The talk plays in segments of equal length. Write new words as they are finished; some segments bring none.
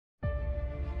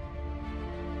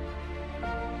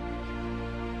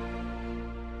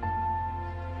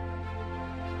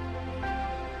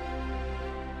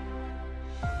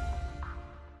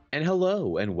And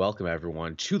hello and welcome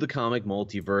everyone to the comic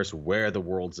multiverse where the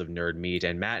worlds of nerd meet.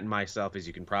 And Matt and myself, as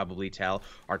you can probably tell,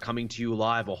 are coming to you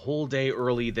live a whole day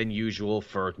early than usual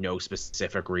for no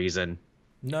specific reason.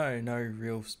 No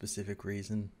real specific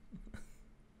reason.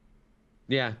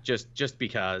 Yeah, just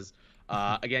because.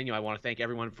 Again, I want to thank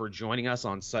everyone for joining us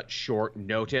on such short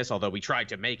notice. Although we tried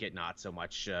to make it not so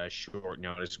much short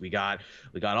notice, we got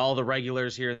all the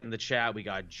regulars here in the chat. We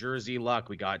got Jersey Luck,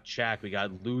 we got Chak, we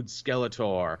got Lude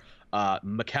Skeletor,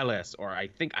 McKellis, or I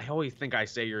always think I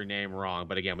say your name wrong,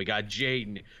 but again, we got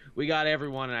Jaden, we got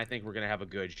everyone, and I think we're gonna have a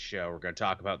good show. We're gonna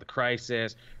talk about the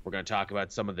crisis. We're gonna talk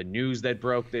about some of the news that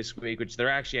broke this week, which there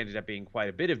actually ended up being quite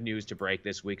a bit of news to break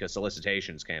this week as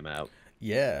solicitations came out.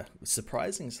 Yeah,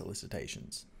 surprising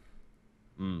solicitations.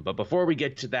 But before we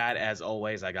get to that, as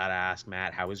always, I gotta ask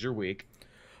Matt, how was your week?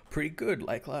 Pretty good.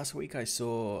 Like last week, I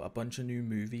saw a bunch of new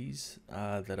movies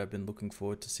that I've been looking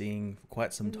forward to seeing for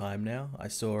quite some time now. I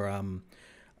saw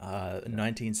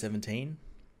 1917,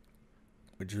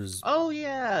 which was Oh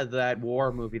yeah, that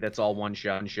war movie that's all one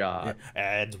shot. yeah,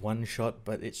 adds one shot,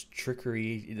 but it's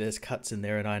trickery. There's cuts in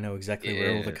there, and I know exactly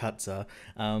where all the Yeah, cuts are.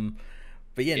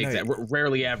 But yeah, no, exactly.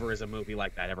 Rarely ever is a movie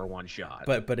like that ever one shot.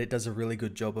 but it does a really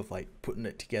good job of like putting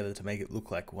it together to make it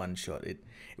look like one shot. It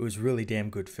was really damn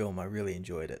good film. I really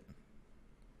enjoyed it.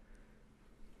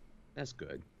 That's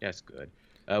good. That's good.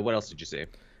 What else did you see?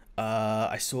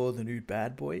 I saw the new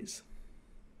Bad Boys.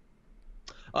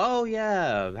 Oh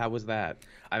yeah, how was that?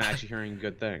 I'm actually hearing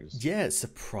good things. Yeah,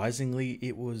 surprisingly,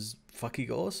 it was fucking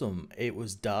awesome. It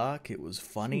was dark. It was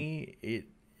funny. It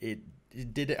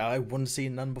did it. I want to see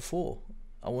none before.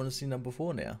 I want to see none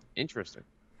before now. Interesting.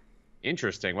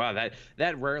 Interesting. Wow,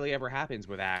 that rarely ever happens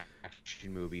with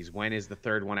action movies. When is the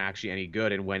third one actually any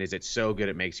good, and when is it so good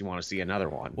it makes you want to see another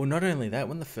one? Well, not only that,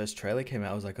 when the first trailer came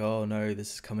out, I was like, oh no,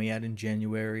 this is coming out in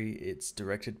January. It's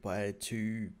directed by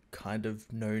two kind of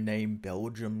no-name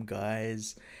Belgium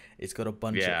guys. It's got a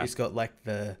bunch of, Yeah. it's got like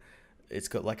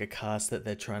a cast that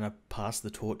they're trying to pass the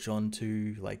torch on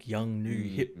to, like young, new,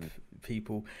 hip Mm,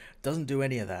 people. Doesn't do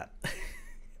any of that.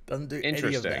 Doesn't do any of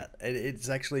interesting. that. It's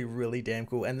actually really damn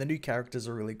cool, and the new characters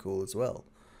are really cool as well.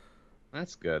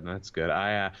 That's good. That's good.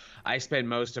 I spent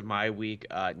most of my week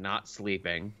not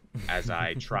sleeping as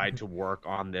I tried to work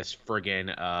on this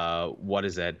friggin' what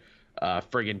is it?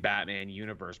 Friggin' Batman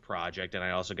Universe project, and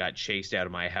I also got chased out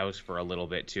of my house for a little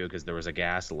bit too because there was a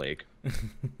gas leak.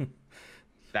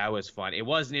 That was fun. It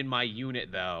wasn't in my unit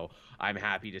though. I'm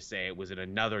happy to say it was in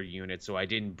another unit, so I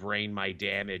didn't brain my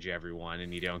damage, everyone,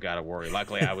 and you don't gotta worry.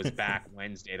 Luckily, I was back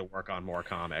Wednesday to work on more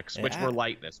comics, which were Yeah,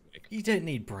 light this week. you don't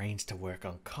need brains to work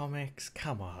on comics.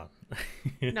 Come on.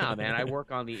 Nah, man, I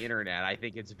work on the internet. I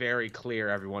think it's very clear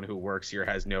everyone who works here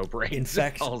has no In brain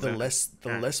fact, cells. the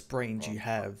less brains you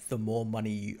have, the more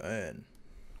money you earn.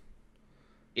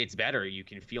 It's better. You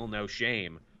can feel no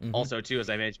shame. Hmm. Also, too, as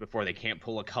I mentioned before, they can't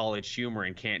pull a college humor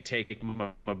and can't take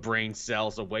my brain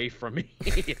cells away from me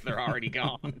if they're already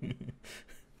gone.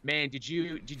 Man, did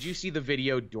you see the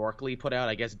video Dorkly put out?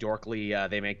 I guess Dorkly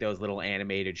they make those little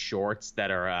animated shorts that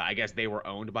are I guess they were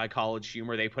owned by College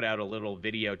Humor. They put out a little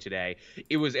video today.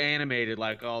 It was animated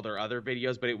like all their other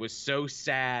videos, but it was so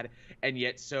sad and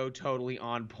yet so totally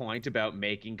on point about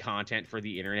making content for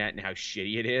the internet and how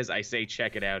shitty it is. I say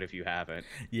check it out if you haven't.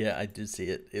 Yeah, I did see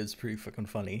it. It was pretty fucking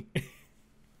funny.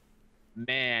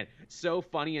 Man, so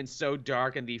funny and so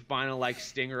dark, and the final like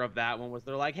stinger of that one was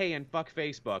they're like, "Hey, and fuck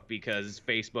Facebook because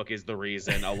Facebook is the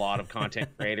reason a lot of content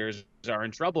creators are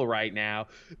in trouble right now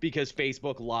because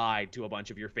Facebook lied to a bunch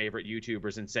of your favorite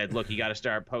YouTubers and said, "Look, you got to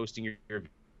start posting your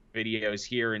videos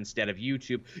here instead of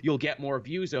YouTube. You'll get more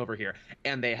views over here."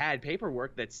 And they had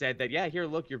paperwork that said that, "Yeah, here,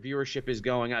 look, your viewership is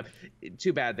going up."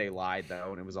 Too bad they lied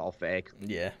though, and it was all fake.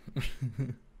 Yeah.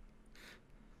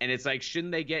 And it's like,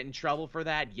 shouldn't they get in trouble for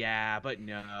that? Yeah, but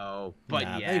no. But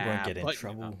Nah, they won't yeah, get in but no.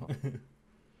 trouble.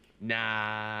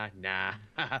 Nah, nah.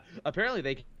 Apparently,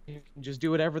 they can just do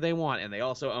whatever they want, and they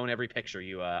also own every picture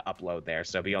you upload there.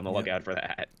 So be on the Yep. lookout for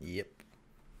that. Yep.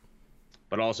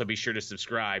 But also be sure to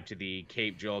subscribe to the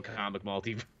Cape Joel Comic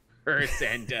Multiverse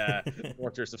and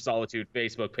Fortress of Solitude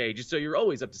Facebook pages, so you're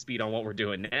always up to speed on what we're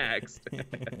doing next.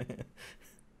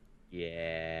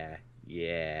 Yeah,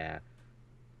 yeah.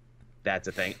 That's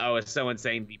a thing. Oh, is someone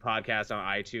saying the podcast on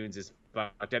iTunes is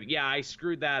fucked up? Yeah, I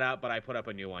screwed that up, but I put up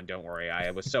a new one. Don't worry.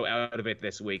 I was so out of it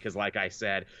this week because, like I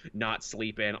said, not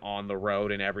sleeping on the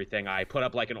road and everything. I put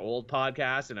up like an old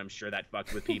podcast, and I'm sure that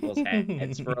fucked with people's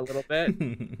heads for a little bit.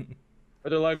 But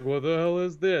they're like, "What the hell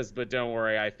is this?" But don't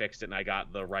worry, I fixed it, and I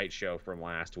got the right show from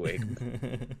last week.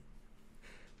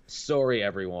 Sorry,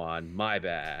 everyone. My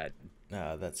bad.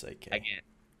 No, that's okay. Again,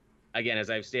 again, as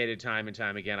I've stated time and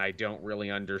time again, I don't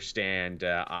really understand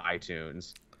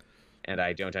iTunes, and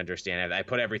I don't understand it. I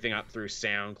put everything up through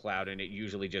SoundCloud, and it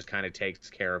usually just kind of takes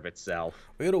care of itself.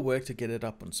 We gotta work to get it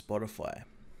up on Spotify.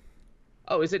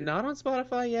 Oh, is it not on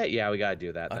Spotify yet? Yeah, we gotta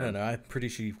do that then. I don't know. I'm pretty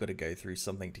sure you've got to go through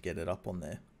something to get it up on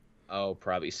there. Oh,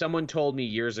 probably. Someone told me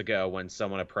years ago when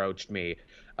someone approached me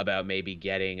about maybe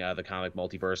getting the comic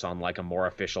multiverse on like a more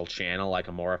official channel, like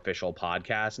a more official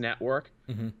podcast network.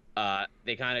 Mm-hmm.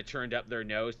 They kind of turned up their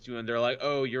nose to, and they're like,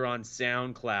 "Oh, you're on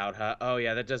SoundCloud, huh? Oh,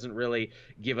 yeah, that doesn't really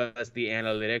give us the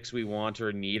analytics we want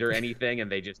or need or anything."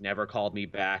 And they just never called me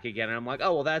back again. And I'm like,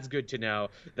 "Oh, well, that's good to know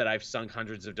that I've sunk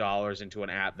hundreds of dollars into an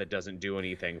app that doesn't do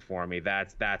anything for me.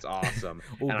 That's awesome."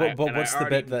 Well, but what's the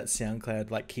bet that SoundCloud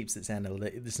like keeps its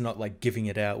analytics? It's not like giving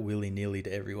it out willy nilly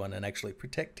to everyone and actually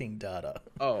protecting data.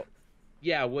 Oh,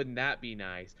 yeah, wouldn't that be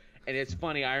nice? And it's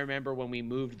funny. I remember when we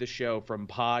moved the show from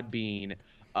Podbean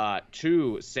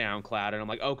to SoundCloud, and I'm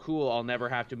like, oh, cool, I'll never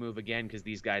have to move again because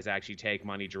these guys actually take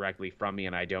money directly from me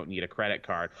and I don't need a credit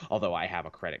card, although I have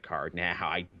a credit card now.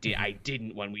 I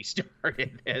didn't when we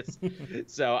started this.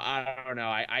 So I don't know.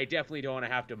 I definitely don't want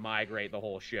to have to migrate the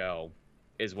whole show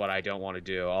is what I don't want to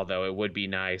do, although it would be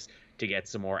nice to get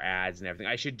some more ads and everything.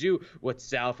 I should do what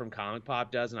Sal from Comic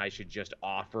Pop does, and I should just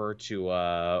offer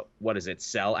to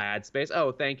sell ad space.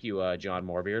 Oh, thank you, John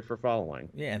Morbeard, for following.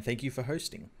 Yeah, and thank you for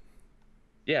hosting.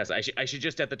 Yes, I should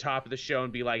just at the top of the show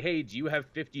and be like, hey, do you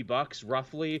have $50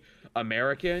 roughly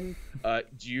American?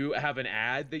 Do you have an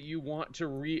ad that you want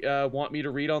to want me to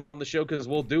read on the show? Because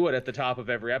we'll do it at the top of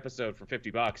every episode for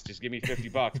 $50. Just give me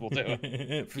 $50, we'll do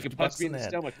it. You can punch me in the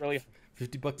stomach really.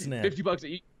 $50 an ad.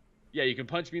 $50. Yeah, you can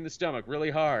punch me in the stomach really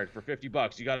hard for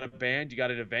 $50. You got a band? You got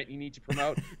an event you need to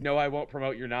promote? No, I won't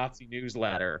promote your Nazi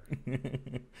newsletter.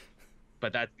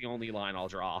 But that's the only line I'll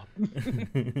draw.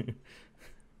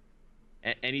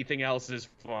 Anything else is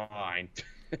fine.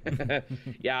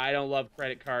 Yeah, I don't love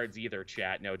credit cards either,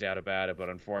 chat, no doubt about it. But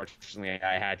unfortunately,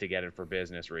 I had to get it for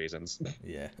business reasons.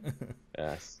 Yeah.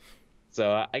 Yes.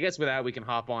 So I guess with that, we can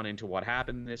hop on into what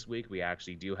happened this week. We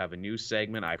actually do have a news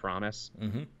segment, I promise.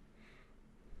 Mm-hmm.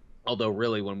 Although,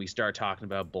 really, when we start talking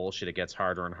about bullshit, it gets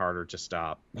harder and harder to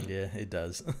stop. Yeah, it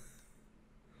does.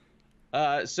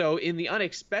 So in the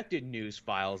unexpected news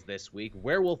files this week,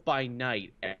 Werewolf by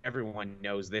Night, everyone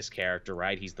knows this character,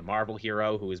 right? He's the Marvel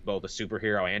hero who is both a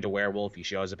superhero and a werewolf. He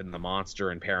shows up in the monster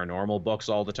and paranormal books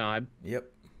all the time.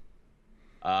 Yep.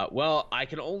 Well, I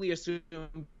can only assume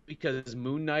because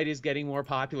Moon Knight is getting more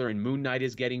popular and Moon Knight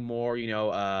is getting more,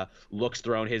 looks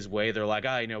thrown his way. They're like,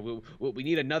 we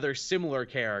need another similar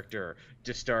character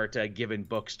to start giving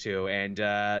books to. And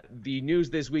the news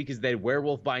this week is that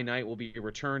Werewolf by Night will be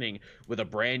returning with a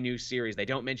brand new series. They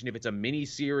don't mention if it's a mini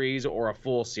series or a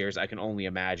full series. I can only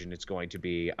imagine it's going to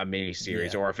be a mini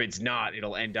series, or if it's not,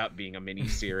 it'll end up being a mini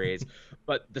series.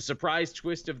 But the surprise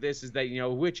twist of this is that,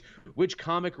 which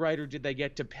comic writer did they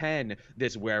get to pen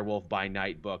this Werewolf by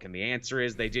Night book? And the answer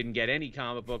is they didn't get any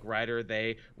comic book writer.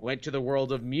 They went to the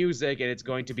world of music, and it's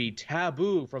going to be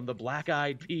TABOO from the Black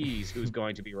Eyed Peas who's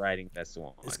going to be writing this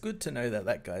one. It's good to know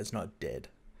that guy's not dead.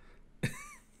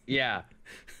 Yeah.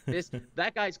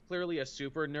 That guy's clearly a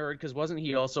super nerd, because wasn't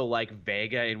he also like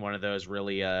Vega in one of those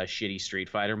really shitty Street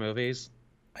Fighter movies?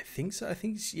 I think so. I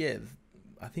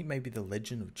think maybe The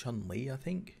Legend of Chun-Li, I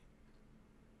think.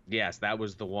 Yes, that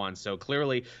was the one. So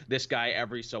clearly this guy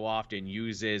every so often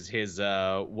uses his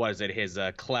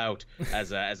clout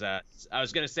as a I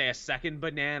was going to say a second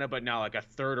banana, but not like a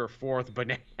third or fourth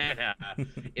banana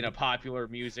in a popular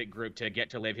music group to get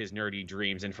to live his nerdy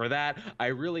dreams. And for that, I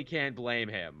really can't blame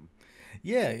him.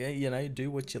 Yeah, do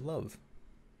what you love.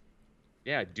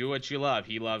 Yeah, do what you love.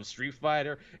 He loves Street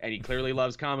Fighter, and he clearly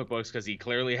loves comic books because he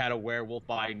clearly had a Werewolf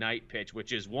by Night pitch,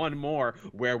 which is one more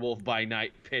Werewolf by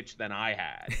Night pitch than I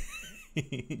had.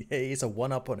 Yeah, he's a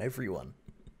one-up on everyone.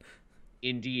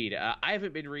 Indeed. I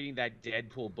haven't been reading that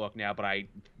Deadpool book now, but I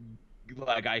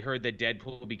heard that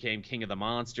Deadpool became King of the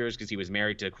Monsters because he was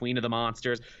married to Queen of the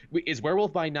Monsters. Is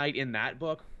Werewolf by Night in that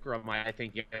book, or am I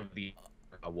thinking of the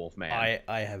Wolfman?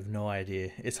 I have no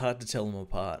idea. It's hard to tell them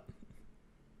apart.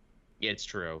 It's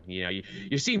true.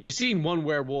 You've seen one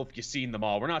werewolf, you've seen them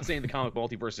all. We're not saying the comic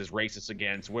multiverse is racist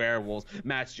against werewolves.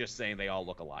 Matt's just saying they all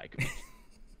look alike.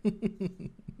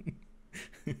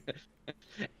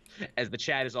 As the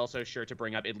chat is also sure to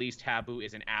bring up, at least TABOO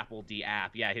is an Apple D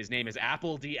app. Yeah, his name is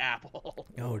Apple D Apple.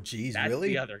 Oh, geez, That's really?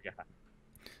 The other guy.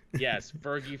 Yes,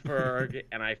 Fergie Ferg,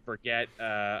 and I forget.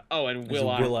 And Will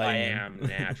I Am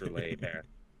naturally there.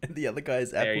 And the other guy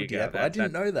is Apple D Apple. I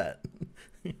didn't know that.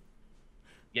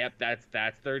 Yep,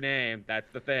 that's their name. That's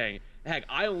the thing. Heck,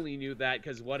 I only knew that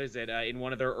because what is it? In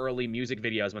one of their early music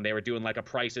videos, when they were doing like a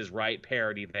Price is Right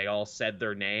parody, they all said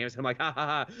their names. I'm like, ha ha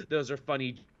ha, those are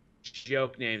funny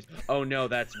joke names. Oh no,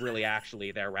 that's really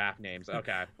actually their rap names.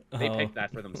 Okay, they Oh, picked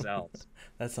that for themselves.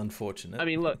 that's I unfortunate.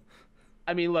 mean, look.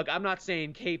 I mean, look, I'm not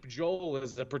saying Cape Joel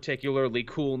is a particularly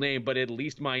cool name, but at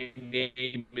least my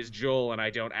name is Joel and I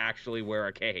don't actually wear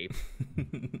a cape.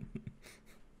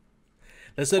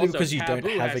 That's only Also, because you don't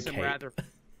Taboo have a has some cape. rather.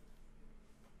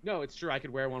 No, it's true. I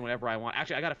could wear one whenever I want.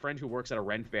 Actually, I got a friend who works at a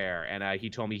rent fair, and he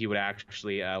told me he would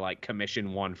actually like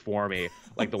commission one for me,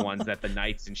 like the ones that the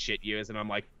knights and shit use. And I'm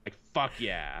like, fuck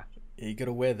yeah, Yeah, you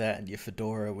gotta wear that and your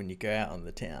fedora when you go out on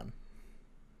the town.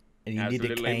 And you need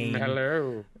a absolutely. cane.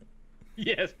 Hello,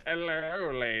 yes,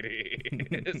 hello,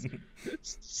 ladies.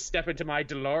 Step into my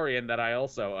DeLorean that I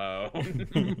also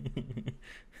own.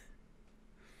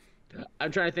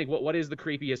 I'm trying to think what is the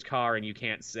creepiest car, and you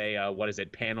can't say what is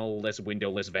it? Panelless,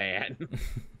 windowless van.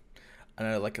 I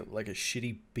know, like a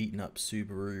shitty beaten up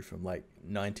Subaru from like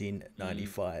Mm,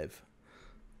 1995.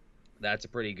 that's a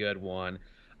pretty good one.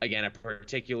 Again, a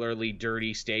particularly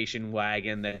dirty station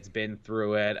wagon that's been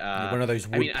through it. Yeah, one of those I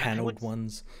mean, wood I paneled would,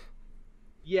 ones.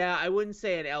 yeah, I wouldn't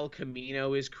say an El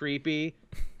Camino is creepy,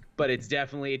 but it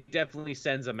definitely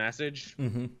sends a message.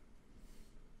 Hmm.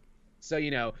 So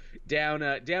down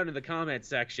in the comment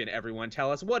section, everyone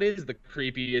tell us what is the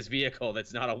creepiest vehicle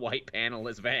that's not a white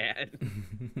panelless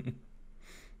van.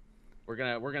 We're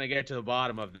gonna get to the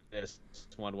bottom of this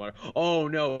one. Oh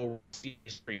no,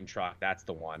 ice cream truck. That's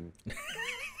the one.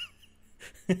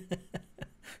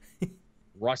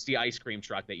 Rusty ice cream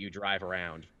truck that you drive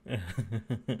around,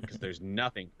 because there's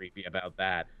nothing creepy about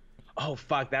that. Oh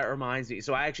fuck, that reminds me.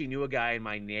 So I actually knew a guy in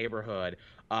my neighborhood.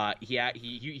 He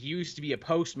used to be a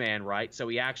postman, right? So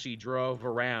he actually drove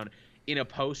around in a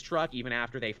post truck even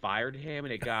after they fired him,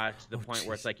 and it got to the Oh point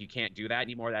where it's jeez. like you can't do that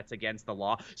anymore. That's against the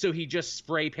law. So he just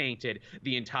spray painted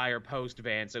the entire post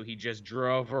van. So he just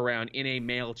drove around in a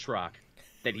mail truck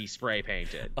that he spray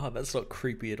painted. Oh, that's not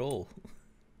creepy at all.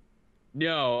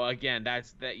 No, again,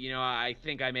 that's that. I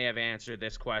think I may have answered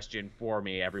this question for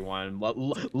me, everyone.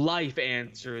 Life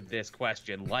answered this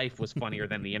question. Life was funnier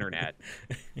than the internet.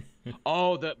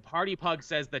 Oh, the Party Pug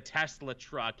says the Tesla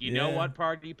truck. You know Yeah. what,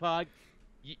 Party Pug?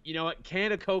 You know what?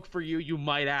 Can of Coke for you. You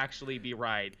might actually be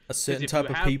right. A Because certain if you type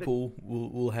of have the people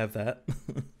will have that.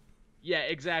 Yeah,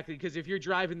 exactly. Because if you're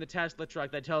driving the Tesla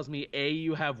truck, that tells me A,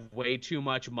 you have way too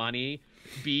much money.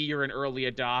 B, you're an early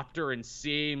adopter, and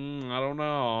C, I don't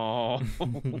know.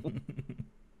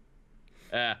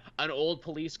 An old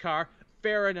police car.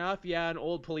 Fair enough. Yeah, an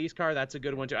old police car. That's a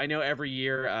good one too. I know every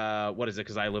year, what is it?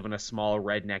 Because I live in a small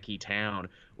rednecky town.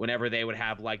 Whenever they would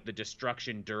have like the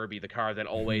Destruction Derby, the car that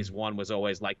Hmm. always won was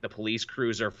always like the police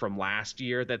cruiser from last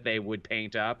year that they would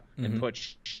paint up and Hmm. put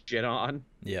shit on.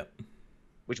 Yep.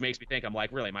 Which makes me think, I'm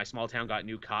like, really, my small town got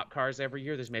new cop cars every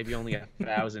year. There's maybe only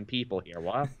 1,000 people here.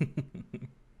 What?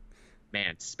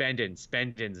 Man, spending's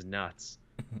nuts.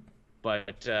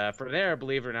 But for there,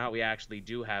 believe it or not, we actually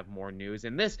do have more news.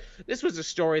 And this was a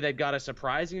story that got a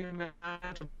surprising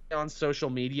amount on social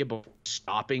media before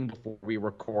stopping before we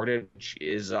recorded, which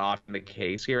is often the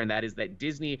case here. And that is that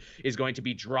Disney is going to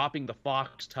be dropping the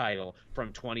Fox title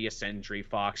from 20th Century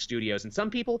Fox Studios. And some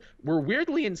people were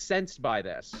weirdly incensed by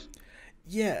this.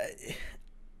 Yeah,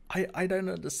 I don't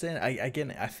understand.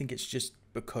 I think it's just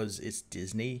because it's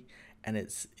Disney and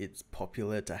it's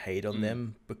popular to hate on Mm.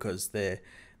 them because they're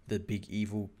the big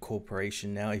evil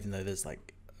corporation now, even though there's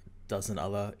like a dozen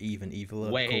other even eviler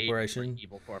Way more corporation,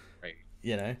 evil corporation.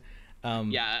 you know.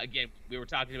 Um Yeah, again, we were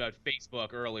talking about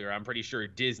Facebook earlier. I'm pretty sure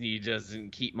Disney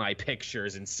doesn't keep my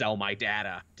pictures and sell my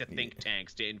data to think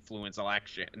tanks to influence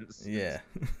elections. yeah.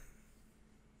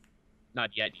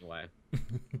 Not yet, anyway.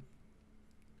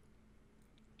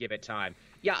 Give it time.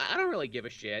 Yeah, I don't really give a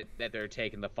shit that they're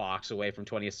taking the Fox away from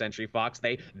 20th Century Fox.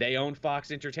 They own Fox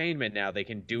Entertainment now. They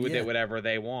can do with it Yeah. whatever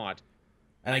they want.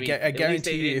 And I mean, I at least they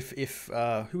guarantee you didn't. if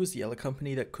who was the other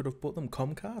company that could have bought them,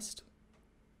 Comcast?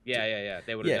 Yeah.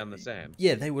 They would have Yeah. done the same.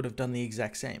 Yeah, they would have done the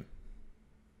exact same.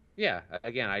 Yeah,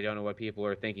 again, I don't know what people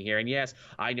are thinking here. And yes,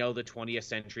 I know the 20th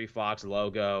Century Fox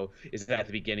logo is at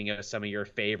the beginning of some of your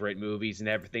favorite movies and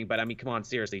everything, but I mean, come on,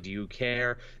 seriously, do you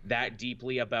care that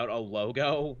deeply about a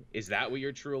logo? Is that what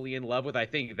you're truly in love with? I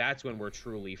think that's when we're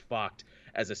truly fucked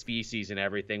as a species and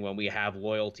everything, when we have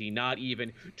loyalty not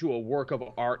even to a work of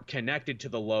art connected to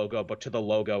the logo, but to the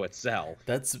logo itself.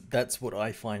 That's what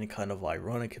I find kind of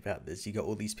ironic about this. You got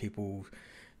all these people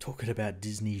talking about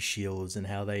Disney shields and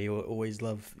how they always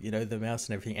love, the mouse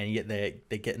and everything, and yet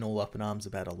they're getting all up in arms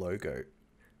about a logo.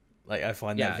 Like I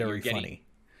find that Yeah, very funny.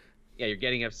 Yeah, you're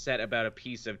getting upset about a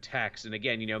piece of text. And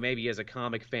again, maybe as a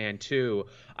comic fan too,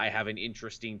 I have an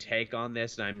interesting take on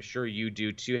this, and I'm sure you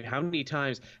do too. How many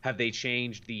times have they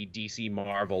changed the DC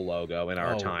Marvel logo in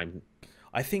our Oh, time?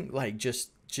 I think like just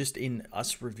in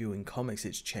us reviewing comics,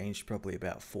 it's changed probably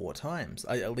about 4 times.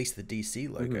 At least the DC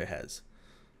logo has.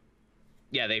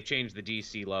 Yeah, they've changed the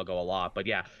DC logo a lot, but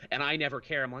yeah, and I never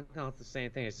care. I'm like, no, it's the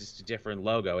same thing. It's just a different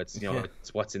logo. It's Yeah.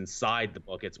 it's what's inside the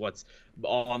book. It's what's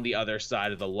on the other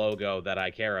side of the logo that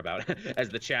I care about. As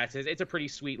the chat says, it's a pretty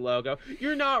sweet logo.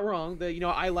 You're not wrong.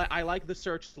 I like the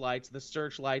searchlights. The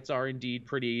searchlights are indeed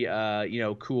pretty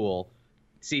cool.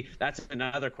 See, that's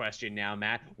another question now,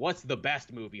 Matt. What's the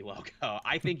best movie logo?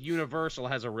 I think Universal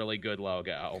has a really good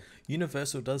logo.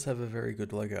 Universal does have a very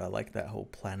good logo. I like that whole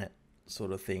planet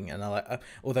sort of thing, and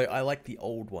although I like the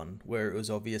old one where it was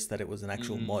obvious that it was an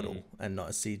actual model and not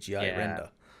a CGI render.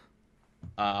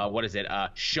 What is it?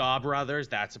 Shaw Brothers.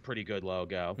 That's a pretty good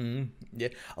logo. Yeah,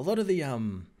 a lot of the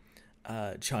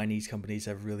Chinese companies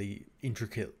have really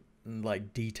intricate,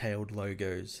 like detailed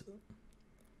logos.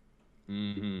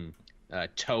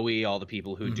 Toei, all the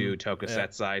people who do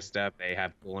tokusatsu stuff, they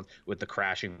have one with the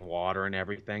crashing water and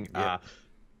everything. Yeah.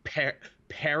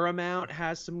 Paramount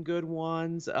has some good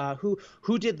ones.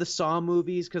 Who did the Saw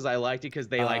movies? Because I liked it because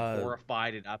they like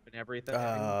horrified it up and everything.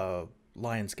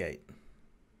 Lionsgate.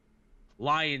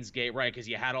 Lionsgate, right? Because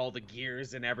you had all the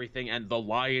gears and everything, and the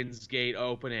Lionsgate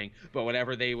opening. But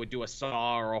whenever they would do a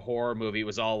Saw or a horror movie, it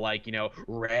was all like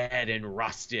red and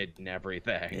rusted and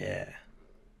everything. Yeah.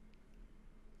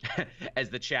 As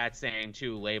the chat saying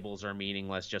too, labels are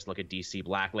meaningless. Just look at DC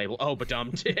Black Label. Oh, but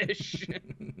dumb tish.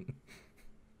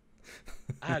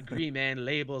 I agree, man.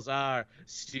 Labels are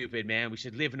stupid, man. We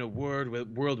should live in a world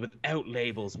without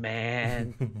labels,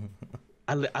 man.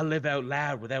 I live out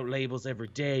loud without labels every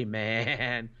day,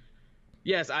 man.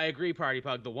 Yes, I agree, Party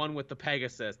Pug. The one with the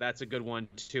Pegasus, that's a good one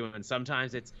too. And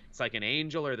sometimes it's like an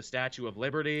angel or the Statue of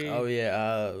Liberty. Oh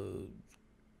yeah,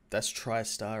 that's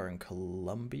TriStar in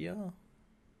Colombia,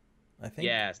 I think.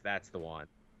 Yes, that's the one.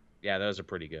 Yeah, those are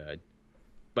pretty good.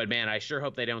 But man, I sure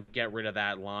hope they don't get rid of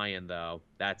that lion though.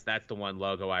 That's the one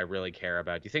logo I really care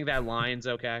about. Do you think that lion's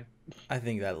okay? I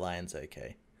think that lion's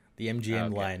okay. The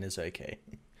MGM lion is okay.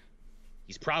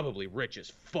 He's probably rich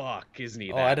as fuck, isn't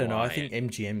he? Oh, I don't know. I think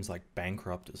MGM's like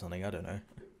bankrupt or something. I don't know.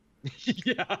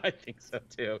 Yeah, I think so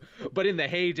too. But in the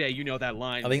heyday, that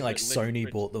lion. I think like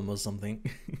Sony bought them or something.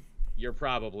 You're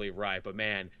probably right, but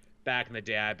man, back in the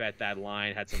day, I bet that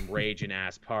lion had some raging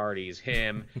ass parties.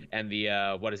 Him and the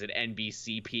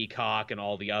NBC peacock and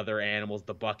all the other animals,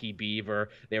 the Bucky beaver.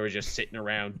 They were just sitting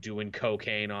around doing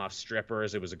cocaine off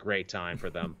strippers. It was a great time for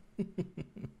them.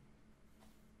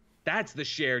 That's the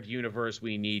shared universe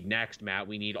we need next, Matt.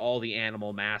 We need all the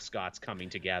animal mascots coming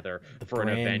together for an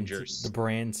Avengers. The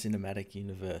brand cinematic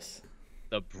universe.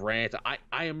 The brand.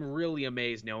 I am really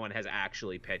amazed no one has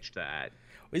actually pitched that.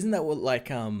 Isn't that what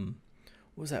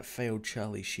what was that failed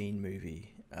Charlie Sheen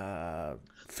movie?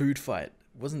 Food Fight.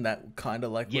 Wasn't that kind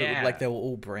of like what it, like they were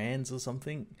all brands or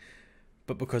something?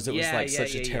 But because it was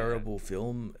such a terrible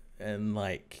film and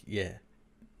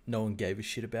no one gave a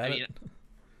shit about it.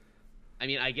 I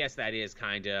mean, I guess that is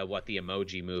kind of what the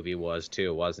Emoji Movie was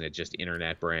too, wasn't it? Just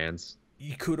internet brands.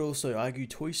 You could also argue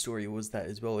Toy Story was that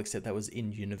as well, except that was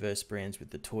in-universe brands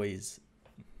with the toys.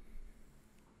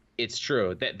 It's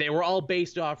true. They were all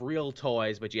based off real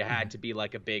toys, but you had to be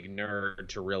like a big nerd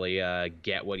to really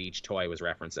get what each toy was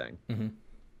referencing.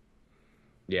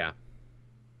 Yeah.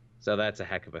 So that's a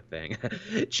heck of a thing.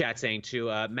 Chat saying too,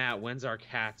 Matt, when's our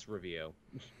Cats review?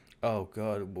 Oh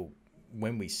God, well,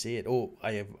 when we see it. Oh,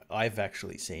 I've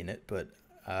actually seen it, but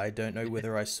I don't know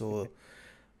whether I saw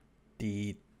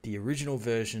the original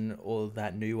version or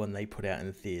that new one they put out in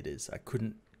the theaters. I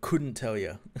couldn't tell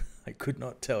you. I could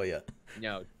not tell you.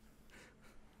 No.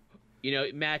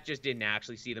 Matt just didn't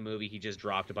actually see the movie. He just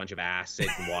dropped a bunch of acid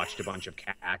and watched a bunch of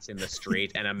cats in the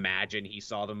street and imagine he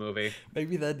saw the movie.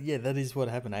 Maybe that is what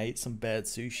happened. I ate some bad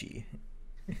sushi.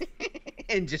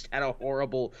 And just had a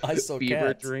horrible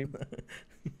fever dream.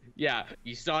 Yeah,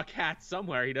 you saw cats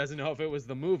somewhere. He doesn't know if it was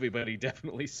the movie, but he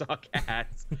definitely saw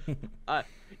cats.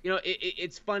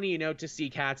 It's funny, to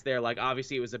see Cats there. Like,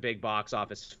 obviously, it was a big box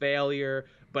office failure,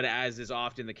 but as is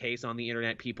often the case on the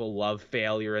internet, people love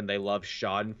failure and they love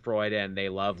Schadenfreude and they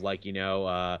love,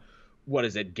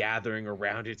 gathering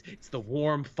around it. It's the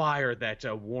warm fire that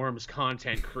warms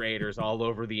content creators all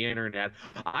over the internet.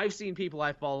 I've seen people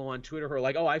I follow on Twitter who are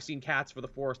like, oh, I've seen Cats for the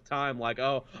 4th time. Like,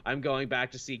 oh, I'm going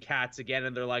back to see Cats again.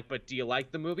 And they're like, but do you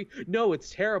like the movie? No,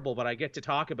 it's terrible, but I get to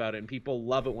talk about it. And people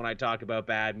love it when I talk about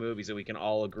bad movies and we can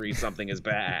all agree something is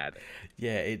bad.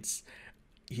 Yeah, it's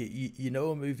You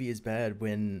know a movie is bad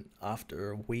when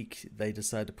after a week they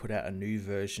decide to put out a new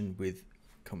version with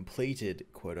completed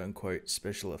quote unquote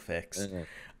special effects,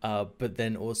 but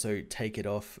then also take it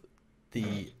off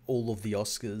all of the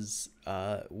Oscars,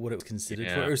 what it was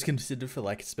considered for. It was considered for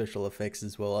like special effects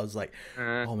as well. I was like,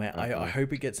 oh man, I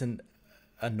hope it gets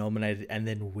a nominated and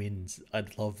then wins.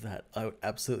 I'd love that. I would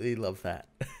absolutely love that.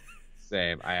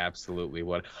 Same. I absolutely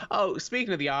would. Oh,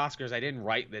 speaking of the Oscars, I didn't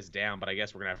write this down, but I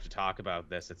guess we're gonna have to talk about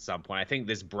this at some point. I think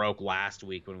this broke last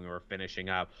week when we were finishing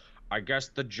up. I guess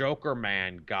the Joker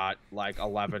man got like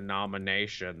 11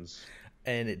 nominations.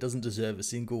 And it doesn't deserve a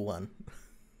single one.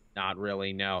 Not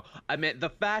really, no. I mean, the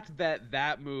fact that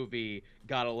that movie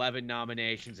got 11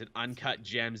 nominations and Uncut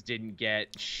Gems didn't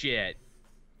get shit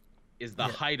is the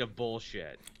height of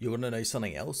bullshit. You want to know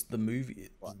something else? The movie,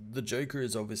 The Joker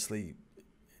is obviously...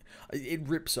 It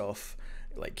rips off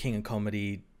like King of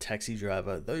Comedy, Taxi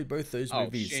Driver. Both those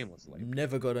movies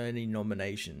never got any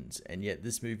nominations, and yet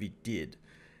this movie did.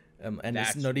 And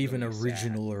it's not even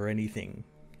original or anything.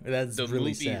 That's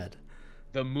really sad.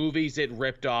 The movies it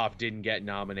ripped off didn't get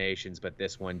nominations, but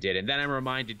this one did. And then I'm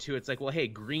reminded, too, it's like, well, hey,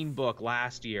 Green Book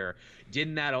last year,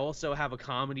 didn't that also have a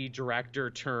comedy director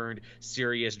turned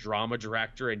serious drama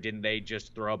director? And didn't they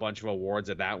just throw a bunch of awards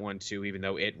at that one, too, even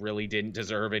though it really didn't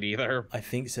deserve it either? I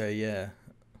think so, yeah.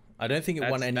 I don't think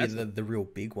it won any of the real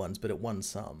big ones, but it won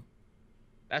some.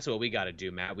 That's what we got to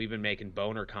do, Matt. We've been making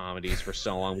boner comedies for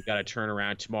so long. We got to turn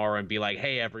around tomorrow and be like,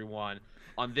 hey, everyone.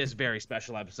 On this very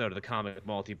special episode of the Comic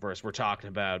Multiverse, we're talking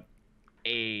about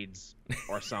AIDS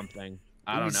or something.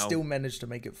 I don't know. We still managed to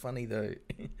make it funny, though.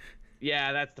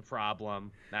 Yeah, that's the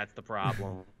problem. That's the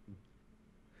problem.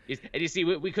 And you see,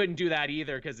 we couldn't do that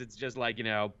either because it's just like,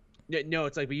 no,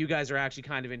 it's like, but you guys are actually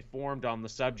kind of informed on the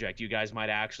subject. You guys might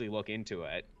actually look into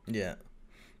it. Yeah,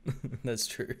 that's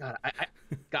true.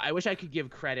 God, I wish I could give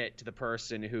credit to the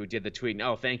person who did the tweet.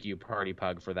 Oh, thank you, Party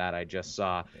Pug, for that. I just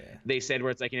saw. Yeah. They said where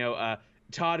it's like,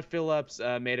 Todd Phillips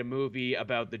made a movie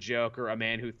about the Joker, a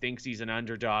man who thinks he's an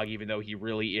underdog, even though he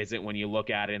really isn't when you look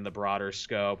at it in the broader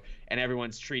scope. And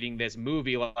everyone's treating this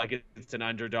movie like it's an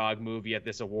underdog movie at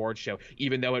this award show,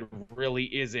 even though it really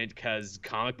isn't, because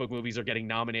comic book movies are getting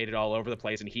nominated all over the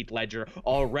place, and Heath Ledger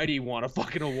already won a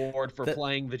fucking award for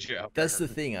playing the Joker. That's the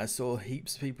thing. I saw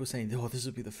heaps of people saying, oh, this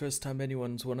would be the first time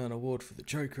anyone's won an award for the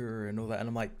Joker and all that. And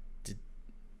I'm like,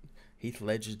 Heath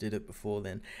Ledger did it before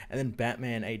then. And then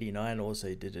Batman 89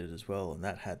 also did it as well, and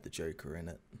that had the Joker in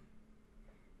it.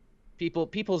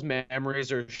 People's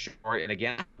memories are short, and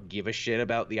again, I don't give a shit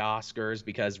about the Oscars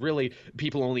because really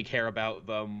people only care about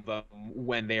them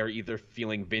when they are either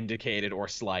feeling vindicated or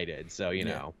slighted. So, you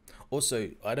know.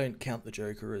 Also, I don't count the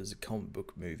Joker as a comic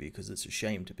book movie because it's a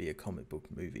shame to be a comic book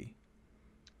movie.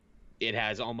 It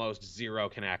has almost zero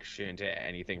connection to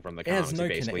anything from the comics. It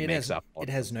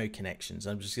has no connections.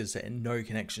 I'm just going to say no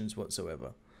connections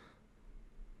whatsoever.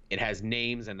 It has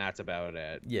names, and that's about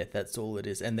it. Yeah, that's all it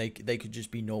is. And they could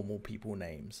just be normal people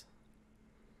names.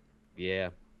 Yeah.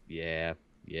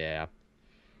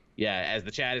 As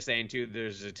the chat is saying, too,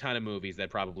 there's a ton of movies that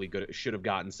probably should have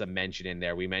gotten some mention in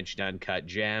there. We mentioned Uncut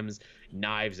Gems.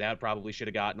 Knives Out probably should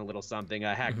have gotten a little something.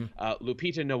 Heck,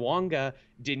 Lupita Nyong'o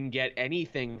didn't get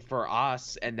anything for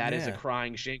Us, and that is a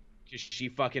crying shame because she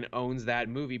fucking owns that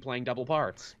movie playing double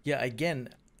parts. Yeah, again,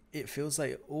 it feels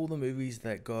like all the movies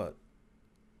that got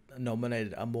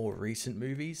nominated are more recent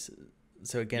movies.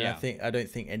 So again, I don't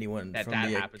think anyone that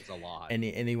happens a lot.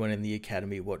 Anyone in the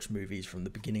Academy watched movies from the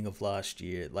beginning of last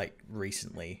year, like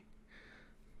recently.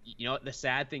 You know what the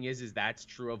sad thing is that's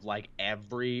true of like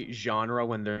every genre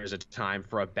when there's a time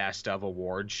for a best of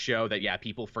awards show that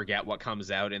people forget what comes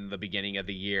out in the beginning of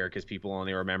the year because people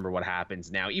only remember what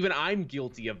happens now. Even I'm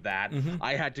guilty of that.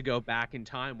 I had to go back in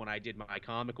time when I did my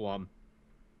comic one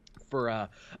for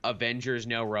Avengers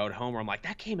No Road Home, where I'm like,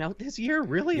 that came out this year?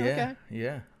 Really? Yeah, okay.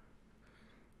 Yeah.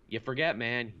 You forget,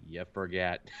 man. You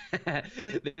forget.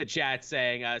 The chat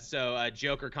saying,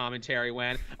 Joker commentary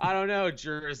went, I don't know,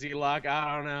 Jersey Luck,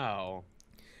 I don't know.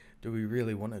 Do we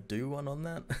really want to do one on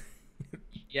that?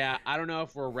 Yeah, I don't know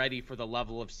if we're ready for the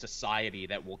level of society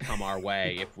that will come our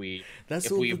way if we that's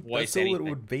all it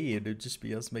would be. It'd just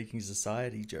be us making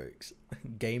society jokes.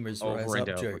 Gamers rise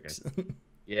up jokes.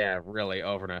 Yeah, really,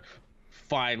 over and over.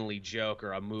 Finally,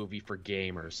 Joker, a movie for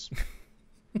gamers.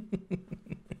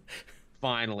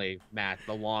 Finally, Matt,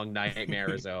 the long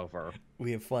nightmare is over.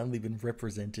 We have finally been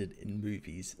represented in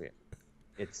movies.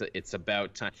 It's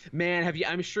about time. Man,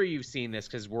 I'm sure you've seen this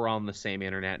because we're on the same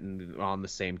internet and on the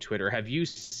same Twitter. Have you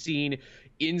seen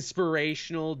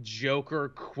inspirational Joker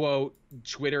quote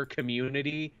Twitter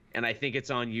community? And I think it's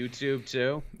on YouTube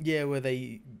too. Yeah, where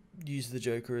they use the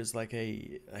Joker as like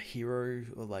a hero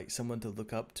or like someone to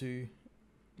look up to.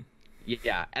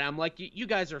 Yeah, and I'm like, you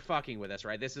guys are fucking with us,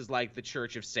 right? This is like the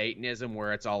Church of Satanism,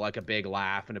 where it's all like a big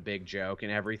laugh and a big joke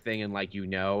and everything, and like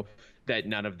that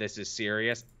none of this is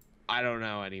serious. I don't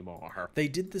know anymore. They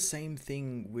did the same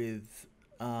thing with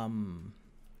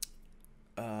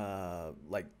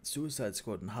like Suicide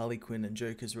Squad and Harley Quinn and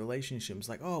Joker's relationships.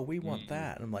 Like, oh, we want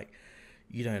that. And I'm like,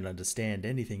 you don't understand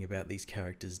anything about these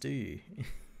characters, do you?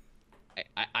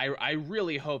 I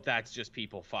really hope that's just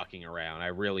people fucking around. I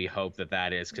really hope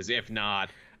that is, because if not,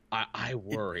 I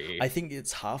worry. I think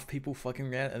it's half people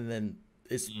fucking around, and then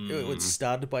it's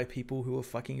started by people who are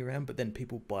fucking around, but then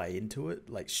people buy into it,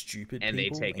 like stupid and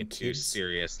people. And they take it too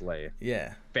seriously.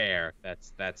 Yeah. Fair.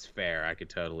 That's fair. I could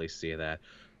totally see that.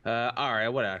 All right,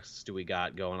 what else do we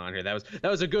got going on here? That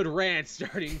was a good rant,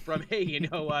 starting from, hey,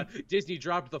 Disney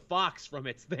dropped the Fox from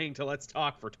its thing to let's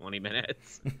talk for 20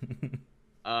 minutes.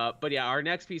 But yeah, our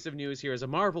next piece of news here is a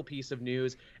Marvel piece of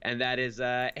news, and that is,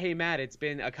 hey, Matt, it's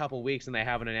been a couple weeks and they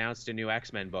haven't announced a new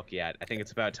X-Men book yet. I think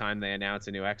it's about time they announce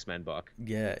a new X-Men book.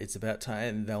 Yeah, it's about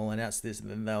time. They'll announce this, and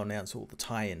then they'll announce all the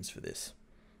tie-ins for this.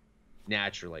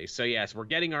 Naturally. So yes, we're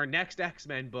getting our next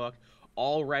X-Men book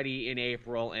already in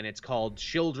April, and it's called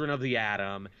Children of the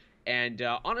Atom. And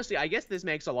honestly, I guess this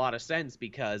makes a lot of sense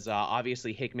because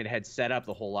obviously Hickman had set up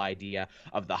the whole idea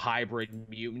of the hybrid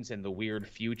mutants and the weird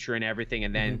future and everything,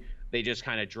 and then they just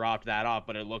kind of dropped that off.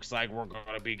 But it looks like we're going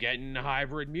to be getting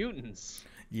hybrid mutants.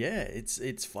 Yeah,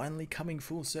 it's finally coming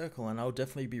full circle, and I'll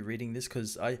definitely be reading this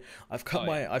because I've cut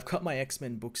my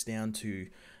X-Men books down to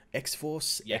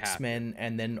X-Force, X-Men,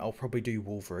 and then I'll probably do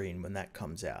Wolverine when that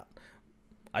comes out.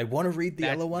 I want to read the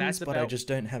other ones, but I just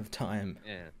don't have time.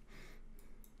 Yeah.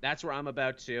 That's where I'm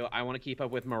about to. I want to keep up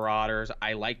with Marauders.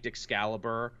 I liked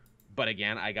Excalibur, but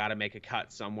again, I got to make a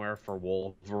cut somewhere for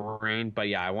Wolverine. But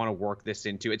yeah, I want to work this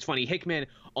into. It's funny, Hickman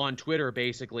on Twitter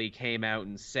basically came out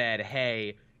and said,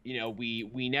 hey,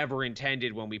 we never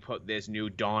intended when we put this new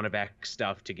Dawn of X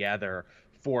stuff together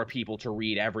for people to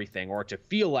read everything or to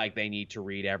feel like they need to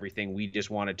read everything. We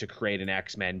just wanted to create an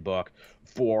X-Men book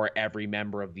for every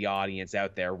member of the audience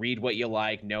out there. Read what you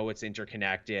like, know it's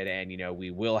interconnected, and we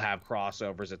will have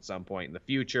crossovers at some point in the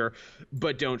future,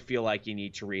 but don't feel like you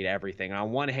need to read everything. And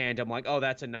on one hand, I'm like, oh,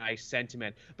 that's a nice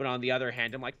sentiment, but on the other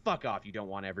hand, I'm like, fuck off, you don't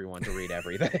want everyone to read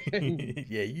everything.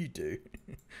 Yeah, you do.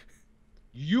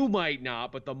 You might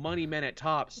not, but the money men at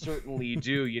top certainly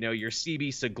do. Your CB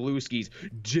Sagluskis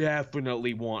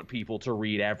definitely want people to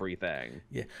read everything.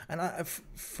 Yeah, and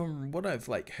from what I've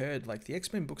heard, the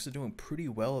X-Men books are doing pretty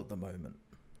well at the moment.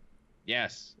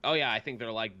 Yes. Oh yeah, I think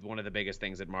they're one of the biggest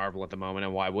things at Marvel at the moment,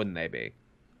 and why wouldn't they be?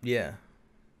 Yeah.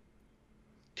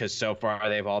 Because so far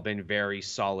they've all been very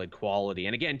solid quality.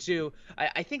 And again, too,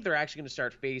 I think they're actually going to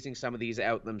start phasing some of these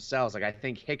out themselves. I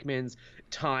think Hickman's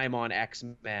time on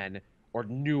X-Men, or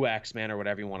New X-Men, or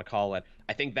whatever you want to call it,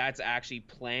 I think that's actually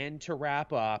planned to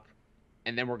wrap up,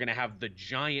 and then we're going to have the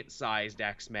giant-sized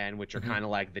X-Men, which are kind of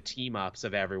like the team-ups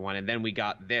of everyone, and then we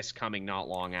got this coming not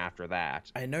long after that.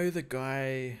 I know the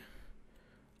guy...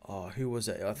 Oh, who was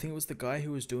it? I think it was the guy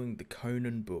who was doing the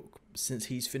Conan book. Since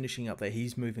he's finishing up there,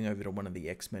 he's moving over to one of the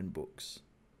X-Men books.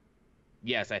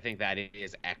 Yes, I think that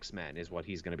is X-Men is what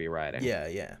he's going to be writing. Yeah,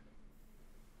 yeah.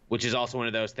 Which is also one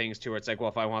of those things, too, where it's like, well,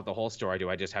 if I want the whole story, do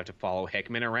I just have to follow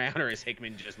Hickman around, or is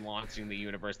Hickman just launching the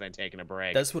universe and then taking a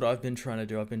break? That's what I've been trying to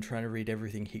do. I've been trying to read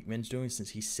everything Hickman's doing since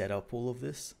he set up all of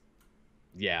this.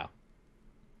 Yeah.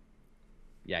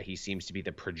 Yeah, he seems to be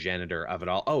the progenitor of it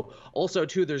all. Oh, also,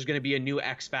 too, there's going to be a new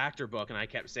X Factor book, and I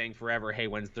kept saying forever, hey,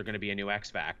 when's there going to be a new X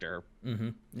Factor?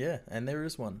 Yeah, and there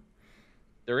is one.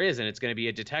 There is, and it's going to be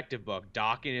a detective book.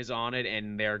 Dawkins is on it,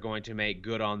 and they're going to make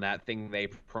good on that thing they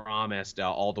promised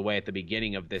all the way at the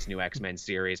beginning of this new X-Men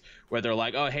series, where they're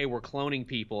like, oh, hey, we're cloning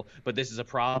people, but this is a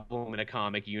problem in a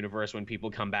comic universe when people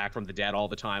come back from the dead all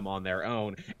the time on their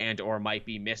own and or might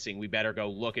be missing. We better go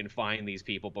look and find these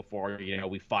people before,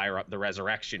 we fire up the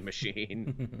resurrection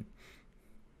machine.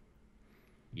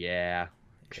 Yeah.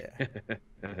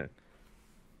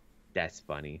 That's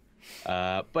funny.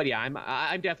 But yeah,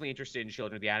 I'm definitely interested in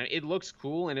Children of the Atom. It looks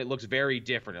cool and it looks very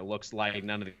different. It looks like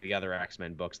none of the other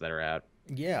X-Men books that are out.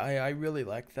 Yeah, I really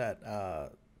like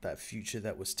that that future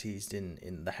that was teased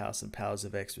in the House and Powers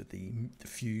of X with the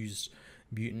fused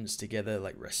mutants together,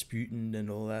 like Rasputin and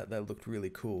all that. That looked really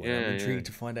cool. And I'm intrigued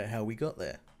to find out how we got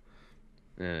there.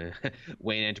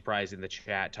 Wayne Enterprise in the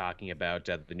chat talking about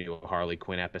the new Harley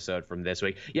Quinn episode from this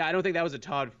week. Yeah, I don't think that was a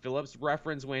Todd Phillips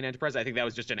reference, Wayne Enterprise. I think that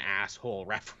was just an asshole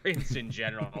reference in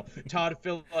general. Todd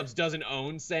Phillips doesn't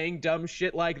own saying dumb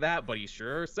shit like that, but he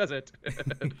sure says it.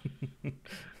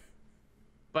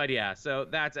 But yeah, so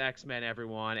that's X-Men,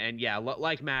 everyone. And yeah,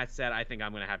 like Matt said, I think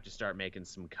I'm going to have to start making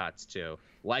some cuts too.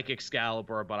 Like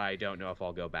Excalibur, but I don't know if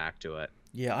I'll go back to it.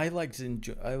 Yeah, I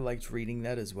liked reading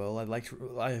that as well.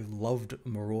 I loved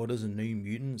Marauders and New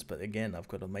Mutants, but again, I've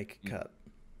got to make a cut.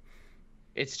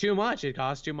 It's too much. It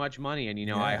costs too much money, and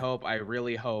Yeah. I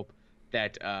really hope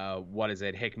that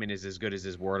Hickman is as good as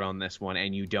his word on this one,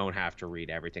 and you don't have to read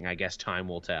everything. I guess time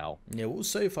will tell. Yeah, well,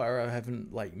 so far I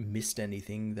haven't like missed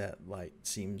anything that like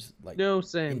seems like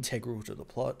same. integral to the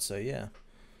plot. So yeah.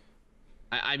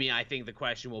 I mean, I think the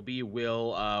question will be,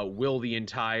 will the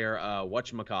entire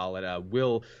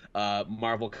will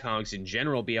Marvel Comics in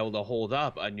general be able to hold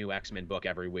up a new X-Men book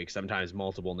every week, sometimes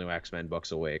multiple new X-Men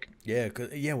books a week? Yeah,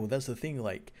 well, that's the thing.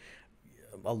 Like,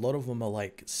 a lot of them are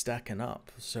like stacking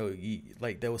up. So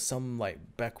there was some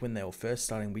like back when they were first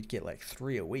starting, we'd get like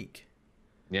 3 a week.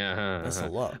 Yeah, that's a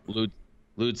lot.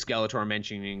 Lude Skeletor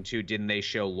mentioning too, didn't they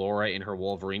show Laura in her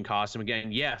Wolverine costume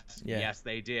again? Yes,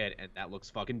 they did, and that looks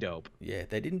fucking dope. Yeah,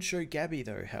 they didn't show Gabby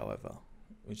though, however,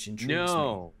 which intrigues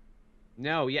me.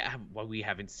 No, yeah, well, we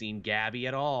haven't seen Gabby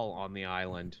at all on the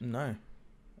island. No.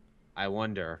 I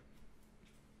wonder.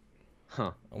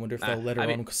 Huh. I wonder if they'll let her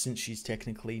on, since she's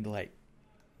technically like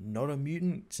not a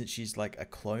mutant, since she's like a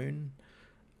clone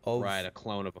of... Right, a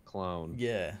clone of a clone.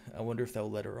 Yeah, I wonder if they'll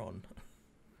let her on.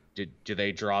 Do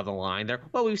they draw the line there?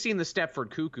 Well, we've seen the Stepford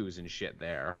Cuckoos and shit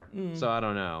there, so I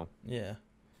don't know. Yeah.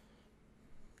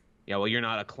 Yeah, well, you're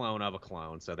not a clone of a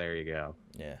clone, so there you go.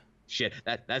 Yeah. Shit,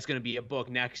 that's gonna be a book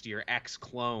next year, X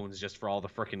Clones, just for all the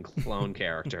freaking clone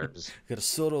characters. Gotta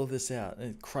sort all this out.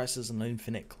 Crisis on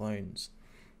Infinite Clones.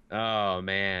 Oh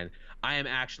man, I am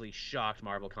actually shocked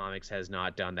Marvel Comics has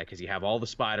not done that, because you have all the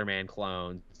Spider-Man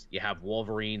clones, you have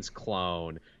Wolverine's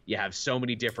clone, you have so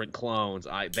many different clones.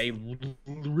 They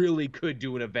really could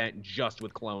do an event just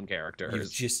with clone characters.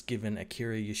 You've just given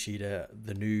Akira Yoshida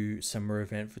the new summer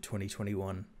event for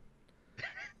 2021.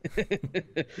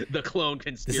 The clone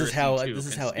conspiracy. This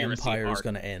is how Empyre is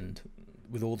going to end,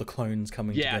 with all the clones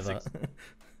coming together.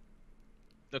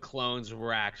 The clones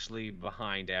were actually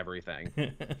behind everything.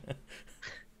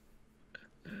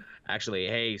 Actually,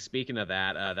 hey, speaking of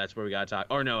that, that's where we got to talk.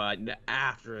 Or no,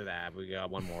 after that, we got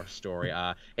one more story.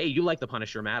 Hey, you like the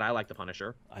Punisher, Matt? I like the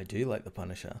Punisher. I do like the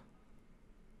Punisher.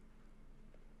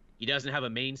 He doesn't have a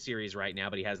main series right now,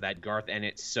 but he has that Garth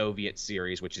Ennis Soviet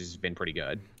series, which has been pretty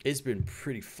good. It's been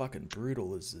pretty fucking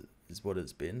brutal, is what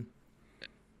it's been.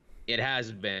 It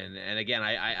has been, and again,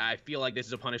 I feel like this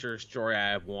is a Punisher story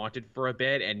I have wanted for a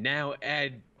bit, and now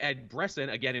Ed Brisson,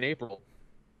 again in April,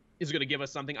 is going to give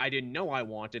us something I didn't know I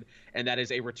wanted, and that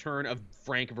is a return of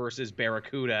Frank versus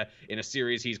Barracuda in a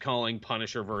series he's calling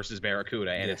Punisher versus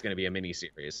Barracuda, and it's going to be a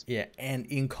mini-series. Yeah, and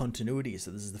in continuity, so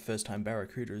this is the first time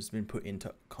Barracuda has been put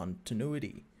into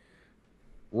continuity.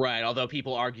 Right, although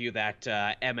people argue that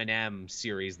Eminem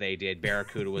series they did,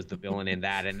 Barracuda was the villain in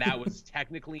that, and that was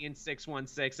technically in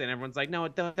 616, and everyone's like, no,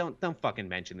 don't fucking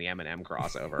mention the Eminem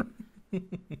crossover.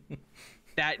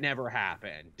 That never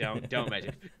happened. Don't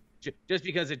mention. Just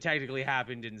because it technically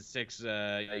happened in in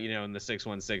the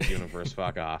 616 universe,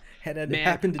 fuck off. It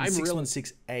happened in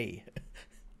 616A.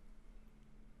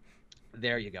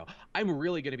 There you go. I'm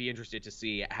really going to be interested to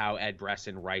see how Ed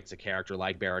Brisson writes a character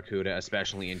like Barracuda,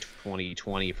 especially in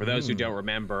 2020. For those who don't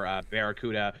remember,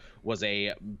 Barracuda was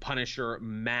a Punisher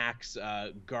Max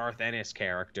Garth Ennis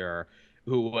character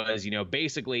who was,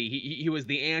 basically he was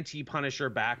the anti-Punisher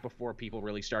back before people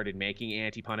really started making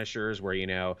anti-Punishers,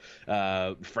 where,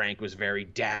 Frank was very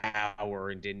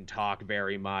dour and didn't talk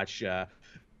very much.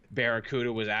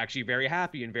 Barracuda was actually very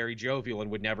happy and very jovial and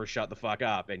would never shut the fuck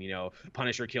up. And,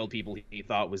 Punisher killed people he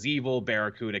thought was evil.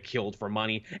 Barracuda killed for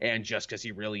money and just because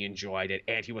he really enjoyed it.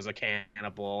 And he was a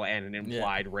cannibal and an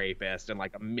implied rapist and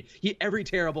every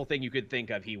terrible thing you could think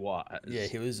of he was. Yeah,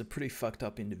 he was a pretty fucked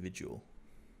up individual.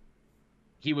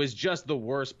 He was just the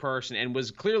worst person and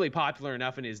was clearly popular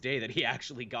enough in his day that he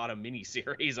actually got a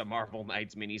miniseries, a Marvel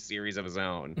Knights miniseries of his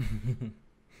own.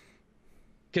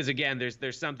 Because again,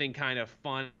 there's something kind of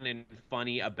fun and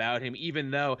funny about him, even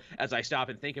though, as I stop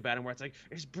and think about him, where it's like,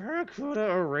 is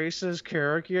Barracuda a racist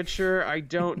caricature? I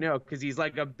don't know, because he's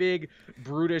like a big,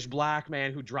 brutish black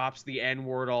man who drops the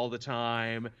N-word all the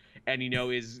time, and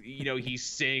he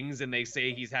sings, and they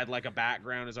say he's had like a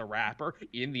background as a rapper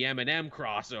in the Eminem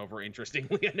crossover.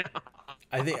 Interestingly enough,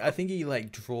 I think he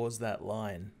like draws that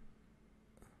line,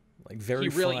 like very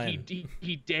fine.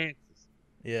 He dances.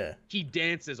 Yeah, he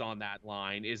dances on that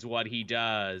line is what he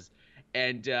does.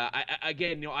 And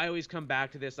I always come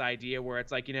back to this idea where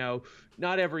it's like,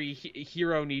 not every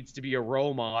hero needs to be a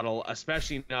role model,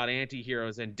 especially not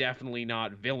anti-heroes and definitely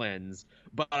not villains.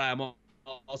 But I'm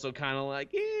also kind of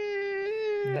like,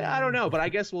 I don't know, but I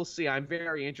guess we'll see. I'm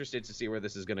very interested to see where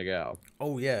this is going to go.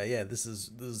 Oh yeah. This is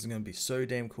going to be so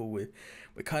damn cool. We're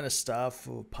kind of starved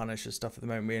for Punisher stuff at the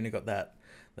moment. We only got that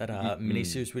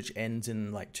miniseries which ends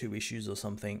in like 2 issues or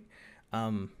something.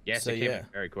 Yes, so, it came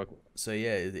very quickly. So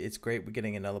yeah, it's great. We're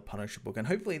getting another Punisher book, and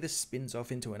hopefully this spins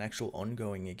off into an actual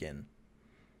ongoing again.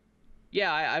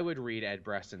 Yeah, I would read Ed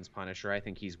Brisson's Punisher. I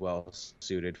think he's well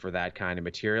suited for that kind of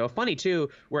material. Funny too,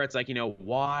 where it's like, you know,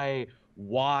 why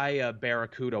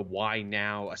Barracuda? Why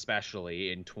now,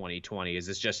 especially in 2020? Is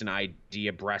this just an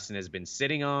idea Brisson has been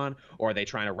sitting on, or are they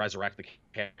trying to resurrect the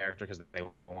character because they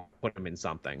want to put him in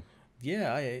something?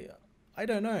 Yeah, I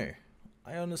don't know.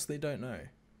 I honestly don't know.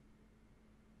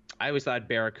 I always thought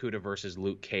Barracuda versus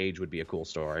Luke Cage would be a cool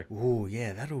story. Oh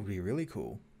yeah, that would be really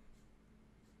cool.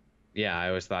 Yeah, I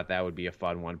always thought that would be a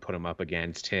fun one. Put him up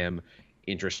against him.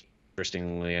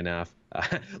 Interestingly enough,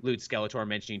 Loot Skeletor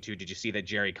mentioning too. Did you see that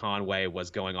Jerry Conway was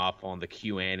going off on the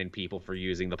QAnon people for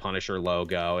using the Punisher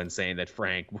logo and saying that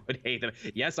Frank would hate them?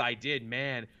 Yes, I did,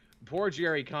 man. Poor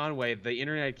Jerry Conway. The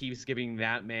internet keeps giving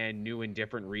that man new and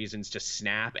different reasons to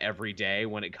snap every day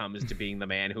when it comes to being the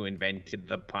man who invented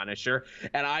the Punisher.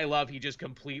 And I love he just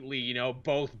completely, you know,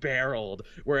 both barreled,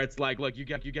 where it's like, look, you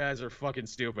guys are fucking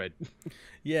stupid.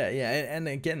 Yeah. And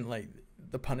again, like,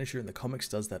 the Punisher in the comics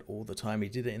does that all the time. He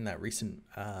did it in that recent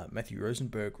Matthew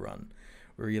Rosenberg run,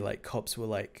 where he, like, cops were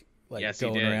like yes,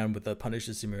 going around with the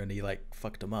Punisher simulator, and he, like,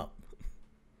 fucked them up.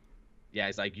 Yeah,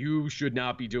 it's like, you should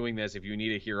not be doing this. If you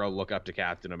need a hero, look up to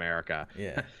Captain America.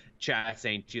 Yeah. Chat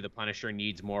saying, too, the Punisher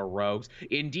needs more rogues.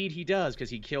 Indeed, he does, because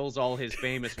he kills all his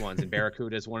famous ones. And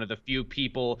Barracuda is one of the few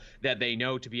people that they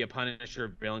know to be a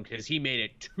Punisher villain, because he made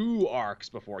it 2 arcs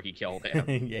before he killed him.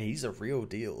 Yeah, he's a real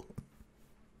deal.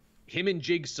 Him and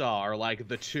Jigsaw are like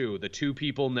the two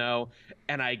people know.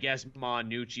 And I guess Ma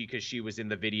Nucci, because she was in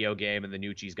the video game, and the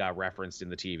Nucci's got referenced in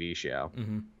the TV show.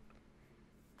 Mm-hmm.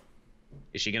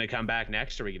 Is she going to come back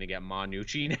next, or are we going to get Ma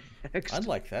Nucci next? I'd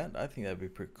like that. I think that'd be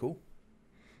pretty cool.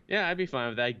 Yeah, I'd be fine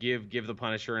with that. Give the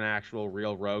Punisher an actual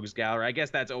real rogues gallery. I guess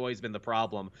that's always been the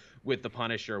problem with the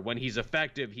Punisher. When he's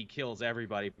effective, he kills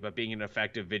everybody, but being an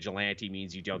effective vigilante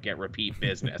means you don't get repeat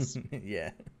business.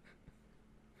 Yeah.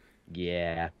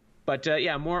 Yeah. But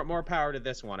yeah, more power to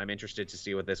this one. I'm interested to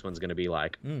see what this one's going to be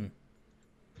like.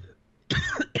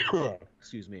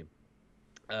 Excuse me.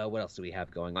 What else do we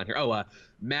have going on here? Oh,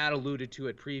 Matt alluded to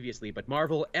it previously, but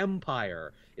Marvel Empyre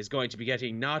is going to be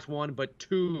getting not 1 but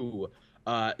 2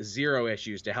 Zero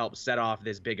issues to help set off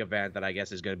this big event that I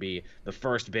guess is going to be the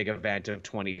first big event of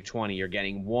 2020. You're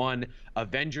getting 1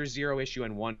 Avengers Zero issue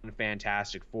and 1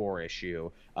 Fantastic Four issue,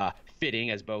 fitting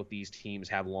as both these teams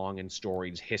have long and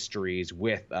storied histories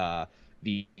with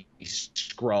the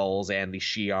Skrulls and the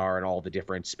Shi'ar and all the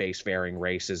different spacefaring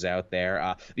races out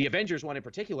there. The Avengers one in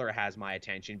particular has my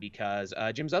attention because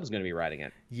Jim Zub's going to be writing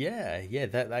it. Yeah,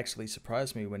 that actually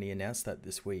surprised me when he announced that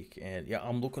this week, and yeah,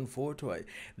 I'm looking forward to it.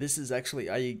 This is actually,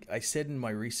 I said in my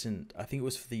recent, I think it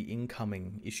was for the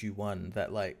incoming issue 1,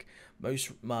 that like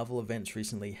most Marvel events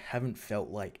recently haven't felt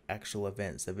like actual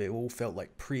events. They've all felt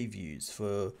like previews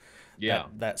for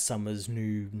that summer's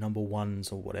new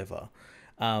 #1s or whatever.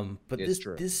 But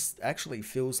this actually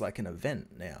feels like an event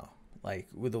now, like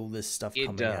with all this stuff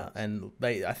coming out. And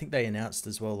I think they announced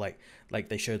as well, like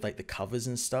they showed like the covers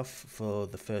and stuff for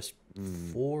the first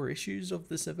 4 issues of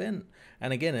this event.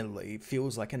 And again, it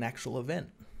feels like an actual event.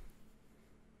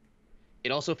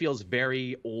 It also feels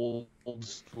very old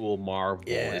school Marvel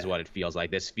is what it feels like.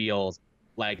 This feels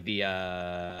like the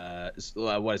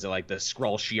what is it, like the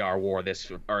Skrull Shi'ar War?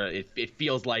 It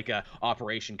feels like a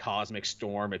Operation Cosmic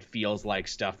Storm. It feels like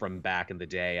stuff from back in the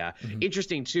day.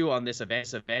 Interesting too on this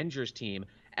Avengers team.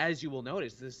 As you will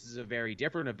notice, this is a very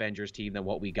different Avengers team than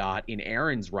what we got in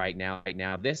Aaron's right now.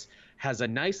 This has a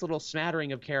nice little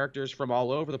smattering of characters from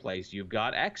all over the place. You've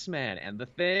got X-Men and The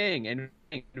Thing and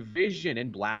Vision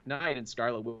and Black Knight and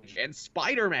Scarlet Witch and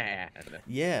Spider-Man.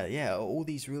 Yeah, all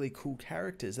these really cool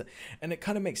characters. And it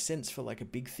kind of makes sense for like a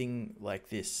big thing like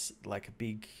this, like a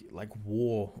big like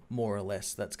war more or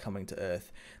less that's coming to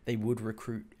Earth. They would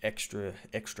recruit extra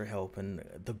help and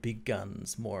the big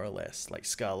guns more or less, like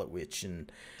Scarlet Witch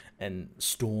and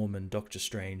Storm and Doctor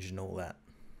Strange and all that.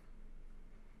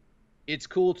 It's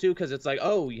cool too because it's like,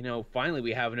 oh, you know, finally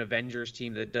we have an Avengers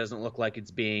team that doesn't look like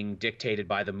it's being dictated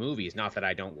by the movies. Not that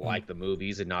I don't like the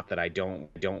movies, and not that I don't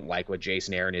like what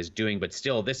Jason Aaron is doing, but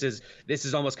still, this is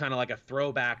almost kind of like a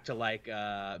throwback to like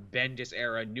Bendis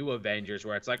era New Avengers,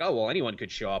 where it's like, oh well, anyone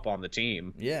could show up on the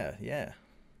team. Yeah.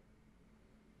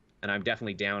 And I'm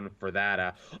definitely down for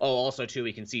that. Also too,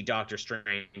 we can see Doctor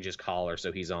Strange's collar,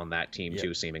 so he's on that team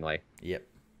too, seemingly. Yep.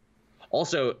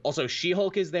 Also,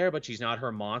 She-Hulk is there, but she's not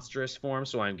her monstrous form.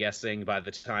 So I'm guessing by the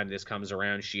time this comes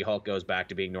around, She-Hulk goes back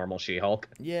to being normal She-Hulk.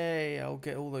 Yay! I'll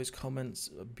get all those comments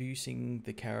abusing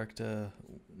the character.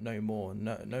 No more.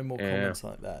 No more comments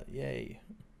like that. Yay!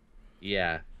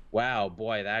 Yeah. Wow,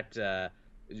 boy, that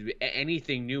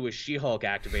anything new with She-Hulk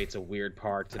activates a weird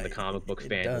part in the comic book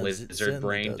fan lizard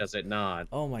brain, does it not?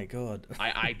 Oh my god.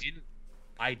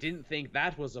 I didn't think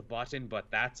that was a button, but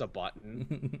that's a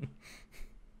button.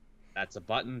 That's a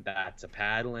button. That's a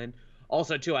paddling.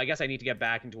 Also, too, I guess I need to get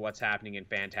back into what's happening in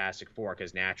Fantastic Four,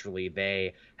 because naturally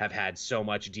they have had so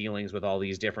much dealings with all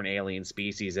these different alien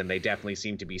species, and they definitely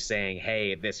seem to be saying,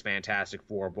 hey, this Fantastic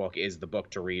Four book is the book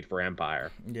to read for Empyre.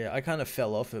 Yeah, I kind of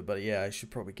fell off it, but yeah, I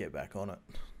should probably get back on it.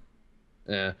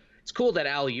 Yeah. It's cool that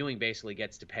Al Ewing basically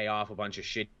gets to pay off a bunch of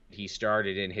shit he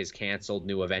started in his canceled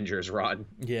New Avengers run.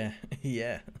 Yeah,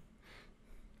 yeah.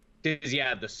 Because,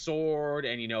 yeah, the sword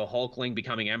and, Hulkling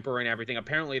becoming Emperor and everything,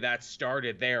 apparently that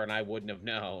started there and I wouldn't have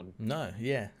known. No,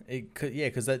 yeah.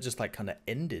 Because that just, like, kind of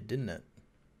ended, didn't it?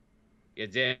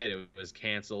 It did. It was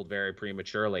canceled very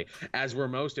prematurely, as were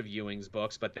most of Ewing's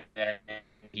books, but then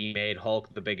he made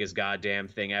Hulk the biggest goddamn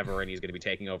thing ever, and he's going to be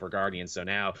taking over Guardians, so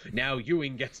now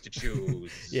Ewing gets to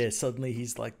choose. Yeah, suddenly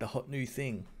he's, like, the hot new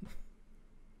thing.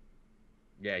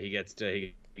 Yeah, he gets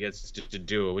to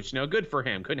do it, which, good for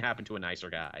him. Couldn't happen to a nicer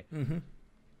guy. Mm-hmm.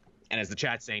 And as the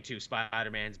chat's saying, too,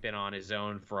 Spider-Man's been on his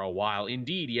own for a while.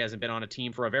 Indeed, he hasn't been on a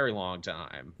team for a very long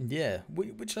time. Yeah,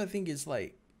 which I think is,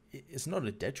 like, it's not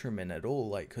a detriment at all,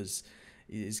 like, because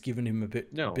it's given him a bit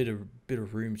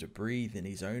of room to breathe in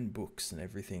his own books and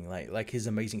everything. Like his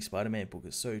Amazing Spider-Man book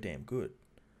is so damn good.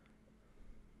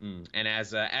 And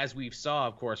as we've saw,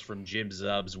 of course, from Jim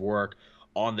Zub's work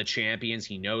on the Champions,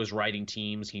 he knows writing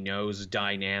teams, he knows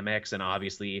dynamics, and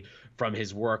obviously from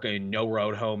his work in No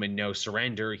Road Home and No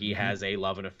Surrender, he has a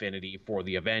love and affinity for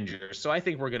the Avengers. So I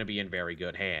think we're going to be in very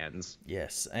good hands.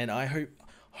 Yes, and I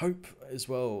hope as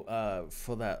well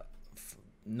for that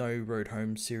No Road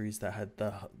Home series that had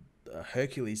the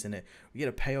Hercules in it, we get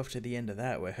a payoff to the end of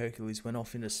that where Hercules went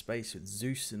off into space with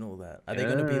Zeus and all that. Are they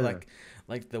going to be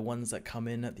like the ones that come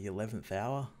in at the 11th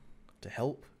hour to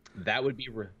help? That would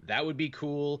be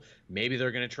cool. Maybe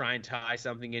they're going to try and tie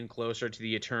something in closer to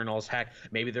the Eternals. Heck,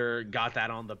 maybe they're got that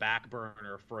on the back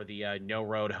burner for the No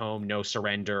Road Home, No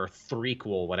Surrender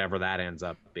threequel, whatever that ends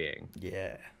up being.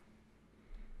 Yeah.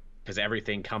 Because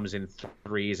everything comes in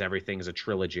threes. Everything's a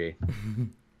trilogy.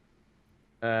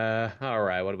 All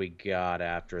right, what do we got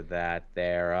after that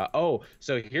there?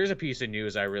 So here's a piece of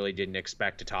news I really didn't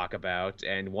expect to talk about,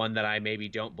 and one that I maybe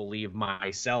don't believe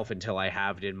myself until I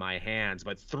have it in my hands,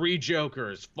 but 3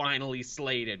 Jokers finally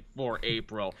slated for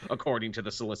April, according to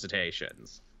the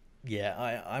solicitations.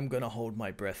 Yeah, I'm going to hold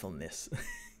my breath on this.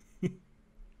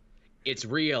 It's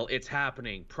real, it's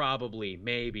happening, probably,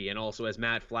 maybe, and also as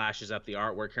Matt flashes up the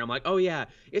artwork here, I'm like, oh yeah,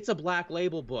 it's a Black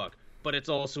Label book. But it's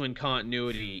also in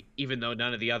continuity, even though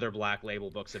none of the other Black Label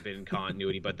books have been in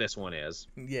continuity, but this one is.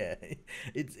 Yeah,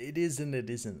 it is and it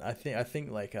isn't. I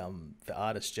think like the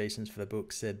artist Jason's for the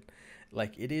book said,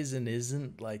 like, it is and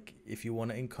isn't. Like, if you want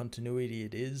it in continuity,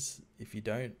 it is. If you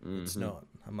don't, it's not.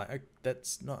 I'm like,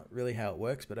 that's not really how it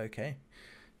works, but okay.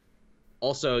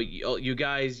 Also, you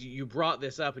guys, you brought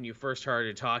this up and you first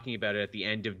started talking about it at the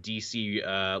end of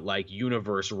DC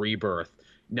Universe Rebirth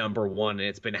 #1, and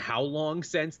it's been how long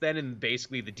since then? And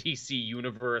basically the DC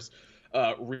Universe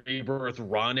Rebirth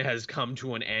run has come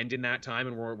to an end in that time,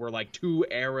 and we're like 2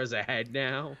 eras ahead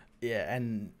now. Yeah,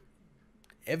 and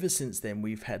ever since then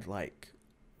we've had like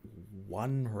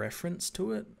 1 reference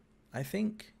to it, I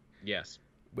think. Yes,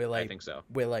 I think so.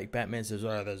 Where like Batman says,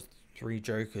 "Oh, there's 3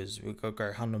 Jokers, we've got to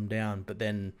go hunt them down," but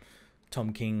then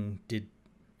Tom King did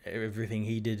everything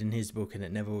he did in his book and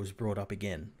it never was brought up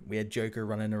again. We had Joker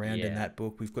running around in that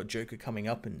book. We've got Joker coming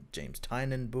up in James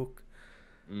Tynion book.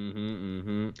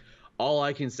 All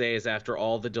I can say is after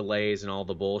all the delays and all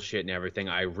the bullshit and everything,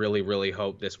 I really, really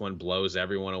hope this one blows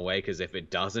everyone away, because if it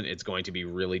doesn't, it's going to be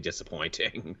really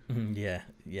disappointing. Yeah.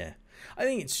 I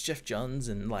think it's Jeff Johns,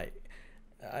 and like,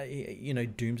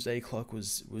 Doomsday Clock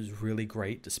was really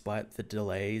great despite the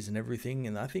delays and everything,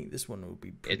 and I think this one will be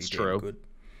pretty damn good.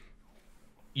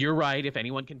 You're right. If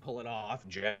anyone can pull it off,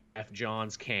 Jeff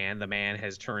Johns can. The man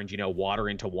has turned, water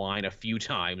into wine a few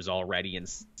times already and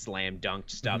slam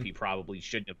dunked stuff he probably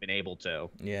shouldn't have been able to.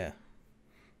 Yeah.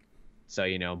 So,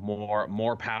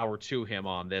 more power to him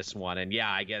on this one. And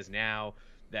yeah, I guess now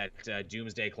that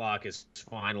Doomsday Clock is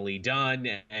finally done,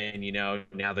 and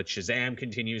now that Shazam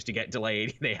continues to get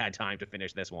delayed, they had time to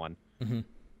finish this one.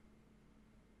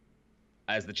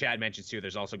 as the chat mentions too,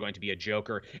 there's also going to be a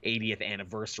Joker 80th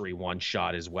anniversary one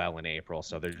shot as well in April.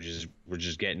 So we're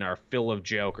just getting our fill of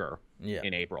Joker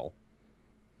in April.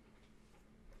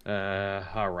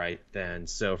 All right then.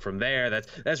 So from there,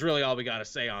 that's really all we got to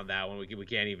say on that one. We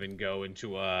can't even go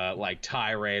into a like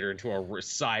tirade or into a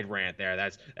side rant there.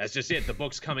 That's just it. The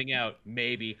book's coming out.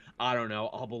 Maybe, I don't know.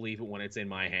 I'll believe it when it's in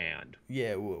my hand.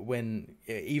 Yeah,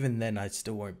 even then I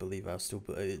still won't believe.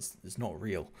 It's not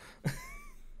real.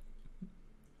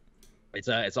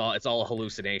 It's all a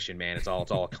hallucination, man. It's all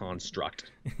a construct.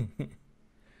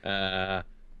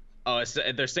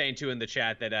 They're saying too in the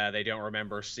chat that they don't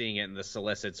remember seeing it in the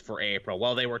solicits for April.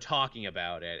 Well, they were talking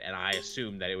about it, and I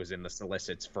assumed that it was in the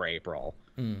solicits for April.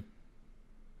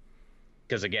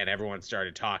 Because again, everyone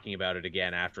started talking about it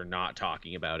again after not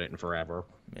talking about it in forever.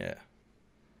 Yeah.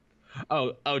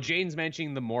 Oh, Jane's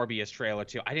mentioning the Morbius trailer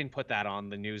too. I didn't put that on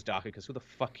the news docket because who the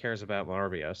fuck cares about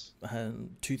Morbius?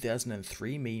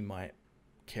 2003 me might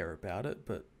care about it,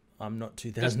 but I'm not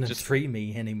 2003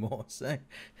 me anymore, so...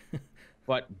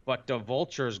 But the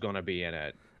Vulture's gonna be in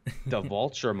it. The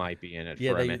Vulture might be in it.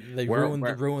 Yeah, they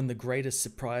ruined the greatest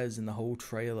surprise in the whole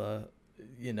trailer.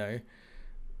 You know,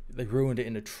 they ruined it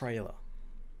in a trailer.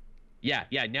 Yeah.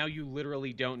 Now you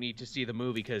literally don't need to see the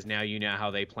movie because now you know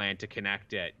how they plan to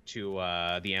connect it to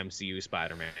the MCU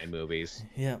Spider-Man movies.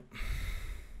 Yeah.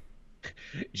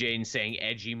 Jane saying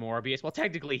edgy Morbius. Well,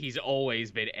 technically, he's always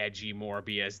been edgy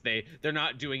Morbius. They're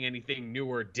not doing anything new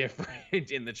or different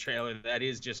in the trailer. That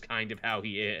is just kind of how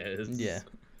he is. Yeah.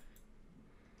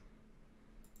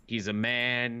 He's a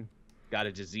man, got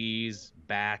a disease,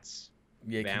 bats,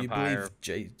 vampire.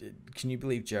 Can you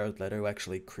believe Jared Leto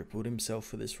actually crippled himself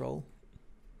for this role?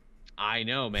 I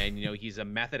know, man. You know, he's a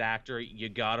method actor. You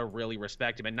gotta really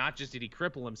respect him. And not just did he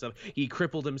cripple himself, he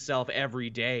crippled himself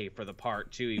every day for the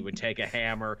part too. He would take a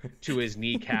hammer to his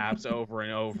kneecaps over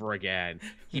and over again.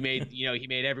 He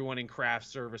made everyone in craft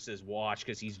services watch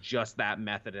because he's just that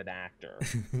method actor.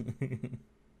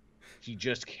 He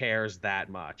just cares that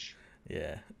much.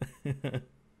 Yeah.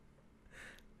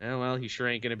 Oh, well, he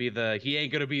ain't gonna be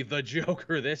the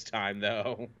Joker this time,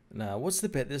 though. Nah, what's the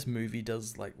bet this movie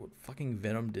does like what fucking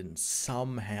Venom did and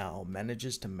somehow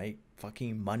manages to make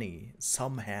fucking money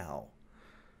somehow?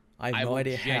 I have no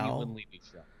idea how.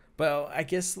 But I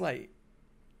guess like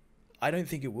I don't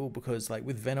think it will because like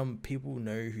with Venom, people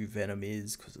know who Venom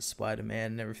is because of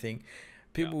Spider-Man and everything.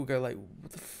 People will go like,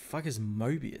 "What the fuck is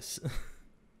Mobius?"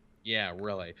 Yeah,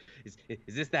 really. Is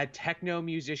this that techno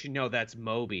musician? No, that's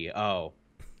Moby. Oh.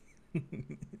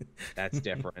 That's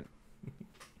different.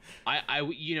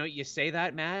 You say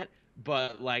that, Matt,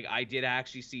 but like I did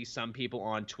actually see some people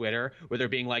on Twitter where they're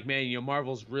being like, man,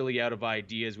 Marvel's really out of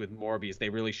ideas with Morbius. They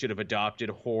really should have adopted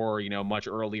horror, much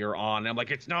earlier on. And I'm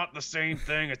like, it's not the same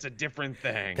thing. It's a different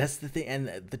thing. That's the thing.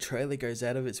 And the trailer goes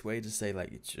out of its way to say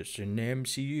like it's just an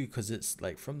MCU because it's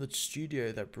like from the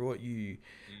studio that brought you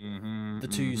the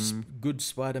two good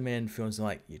Spider-Man films. And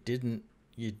like you didn't.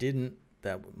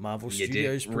 That Marvel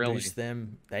Studios produced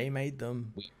them. They made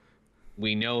them.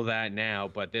 We know that now,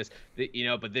 but this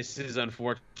is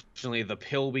unfortunately the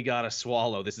pill we gotta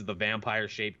swallow. This is the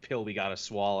vampire-shaped pill we gotta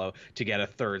swallow to get a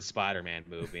third Spider-Man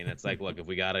movie. And it's like, look, if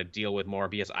we gotta deal with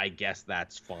Morbius, I guess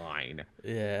that's fine.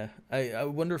 Yeah, I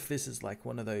wonder if this is like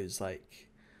one of those like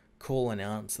call and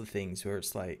answer things where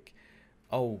it's like,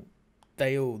 oh.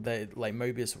 They like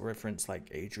Mobius reference like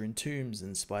Adrian Toomes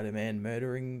and Spider-Man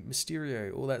murdering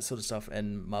Mysterio, all that sort of stuff,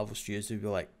 and Marvel Studios would be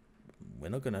like, we're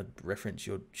not gonna reference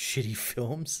your shitty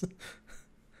films.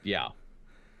 Yeah,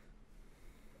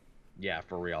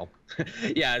 for real.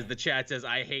 Yeah, as the chat says,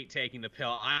 I hate taking the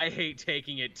pill. I hate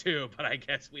taking it too, but I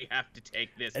guess we have to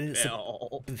take this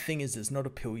pill. The thing is, it's not a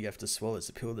pill you have to swallow. It's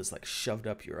a pill that's like shoved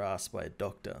up your ass by a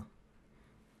doctor.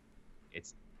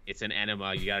 It's an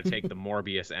enema. You got to take the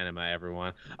Morbius enema,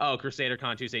 everyone. Oh, Crusader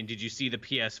Con 2 saying, did you see the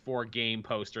PS4 game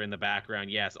poster in the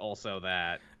background? Yes, also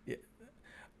that. Yeah.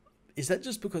 Is that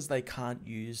just because they can't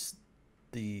use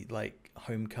the like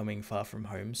Homecoming Far From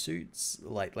Home suits?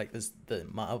 Like there's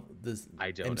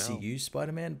I don't MCU know.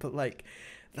 Spider-Man, but like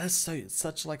that's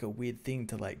such like a weird thing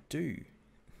to like do.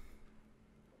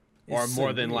 Or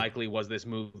more than likely was this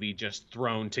movie just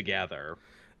thrown together?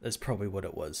 That's probably what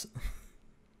it was.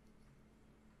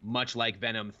 Much like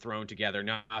Venom thrown together,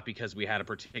 not because we had a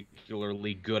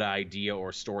particularly good idea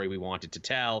or story we wanted to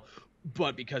tell,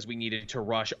 but because we needed to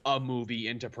rush a movie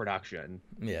into production.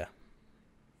 Yeah.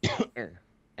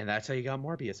 And that's how you got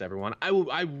Morbius, everyone.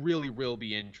 I really will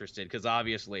be interested, because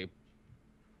obviously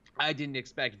I didn't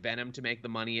expect Venom to make the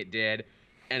money it did.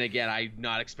 And again, I'm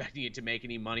not expecting it to make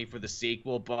any money for the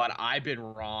sequel, but I've been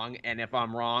wrong, and if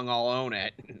I'm wrong, I'll own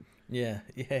it. Yeah,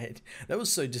 yeah. That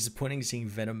was so disappointing seeing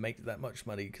Venom make that much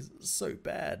money because it was so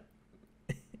bad.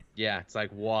 Yeah, it's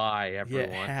like, why, Yeah,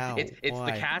 everyone? how? It's the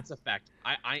Why? Cats effect.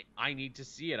 I need to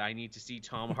see it. I need to see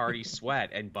Tom Hardy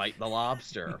sweat and bite the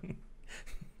lobster.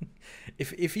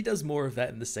 If he does more of that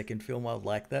in the second film, I'll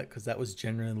like that because that was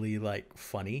generally like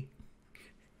funny.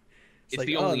 It's It's like,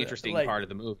 the oh, only interesting part of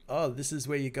the movie. oh, this is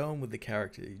where you're going with the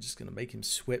character. You're just gonna make him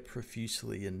sweat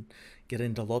profusely and get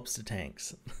into lobster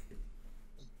tanks.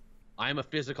 I'm a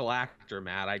physical actor,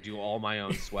 Matt. I do all my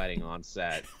own sweating on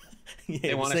set. Yeah,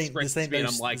 They want to sprint speed.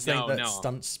 I'm like, no.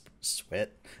 Stunt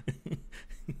sweat.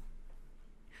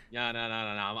 Yeah, no.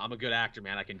 I'm a good actor,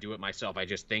 man. I can do it myself. I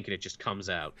just think and it just comes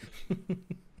out.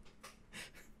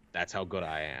 That's how good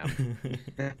I am.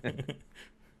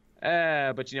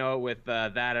 But with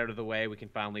that out of the way, we can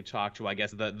finally talk to, I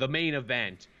guess, the main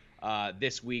event.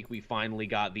 This week, we finally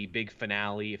got the big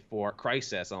finale for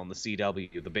Crisis on the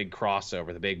CW, the big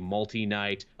crossover, the big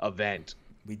multi-night event.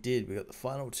 We did. We got the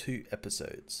final 2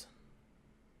 episodes.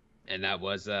 And that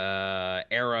was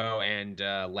Arrow and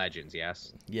Legends,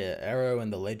 yes? Yeah, Arrow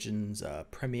and the Legends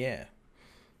premiere.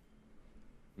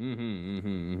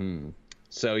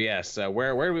 So, yes,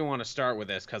 where do we want to start with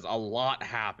this? Because a lot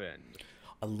happened.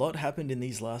 A lot happened in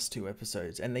these last 2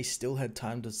 episodes, and they still had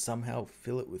time to somehow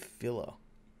fill it with filler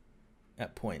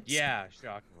at points. Yeah,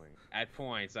 shockingly. At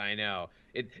points, I know.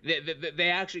 They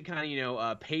actually kind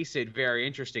of, pace it very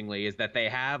interestingly, is that they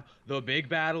have the big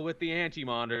battle with the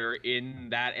Anti-Monitor in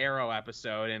that Arrow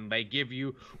episode, and they give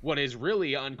you what is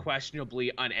really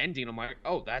unquestionably an ending. I'm like,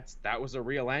 oh, that was a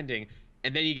real ending.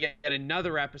 And then you get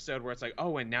another episode where it's like,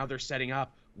 oh, and now they're setting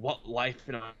up what life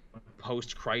in a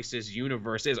post-crisis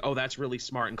universe is. Oh, that's really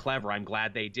smart and clever. I'm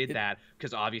glad they did that,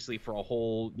 because obviously for a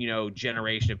whole,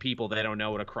 generation of people, they don't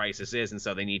know what a crisis is, and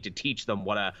so they need to teach them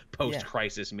what a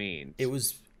post-crisis means. It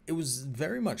was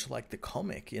very much like the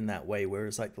comic in that way,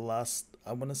 whereas like the last,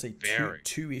 I want to say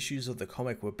two issues of the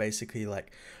comic were basically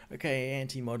like, okay,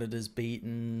 Anti-Monitor's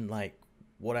beaten, like,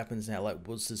 what happens now? Like,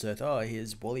 what's this Earth? Oh,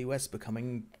 here's Wally West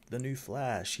becoming the new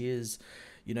Flash. Here's,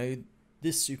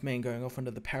 this Superman going off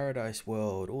into the Paradise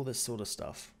world, all this sort of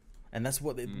stuff. And that's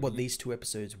what what these 2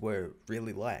 episodes were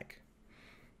really like.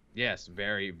 Yes,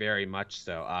 very, very much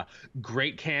so.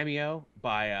 Great cameo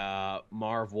by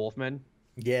Marv Wolfman.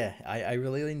 Yeah, I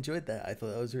really enjoyed that. I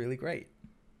thought that was really great.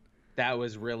 That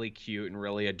was really cute and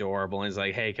really adorable. And he's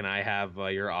like, hey, can I have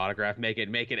your autograph? Make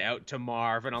it out to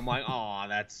Marv. And I'm like, oh,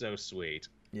 that's so sweet.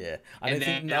 Yeah. I don't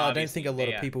think a lot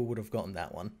of people would have gotten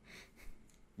that one.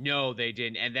 No, they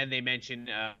didn't. And then they mentioned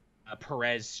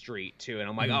Perez Street, too. And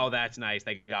I'm like, oh, that's nice.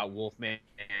 They got Wolfman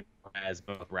and Perez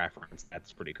both referenced.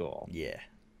 That's pretty cool. Yeah.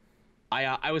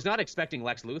 I was not expecting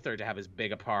Lex Luthor to have as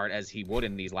big a part as he would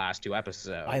in these last 2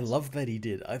 episodes. I love that he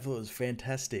did. I thought it was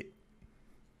fantastic.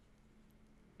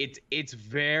 It's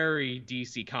very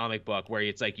DC comic book, where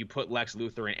it's like you put Lex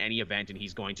Luthor in any event and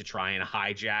he's going to try and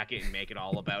hijack it and make it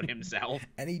all about himself.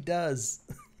 And he does.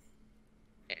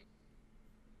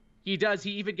 He does.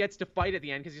 He even gets to fight at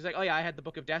the end because he's like, oh yeah, I had the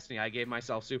Book of Destiny. I gave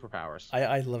myself superpowers.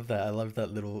 I love that. I love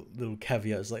that little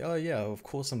caveat. It's like, oh yeah, of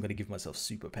course I'm going to give myself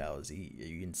superpowers. Are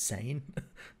you insane?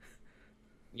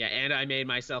 Yeah, and I made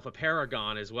myself a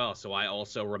paragon as well, so I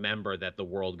also remember that the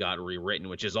world got rewritten,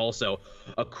 which is also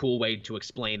a cool way to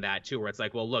explain that too, where it's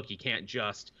like, well, look, you can't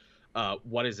just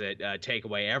take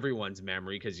away everyone's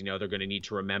memory, because they're going to need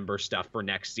to remember stuff for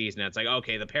next season. And it's like,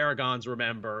 okay, the paragons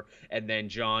remember, and then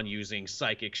John, using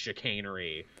psychic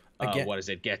chicanery,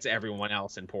 gets everyone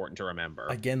else important to remember.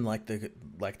 Again, like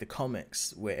the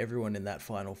comics, where everyone in that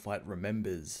final fight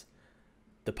remembers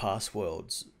the past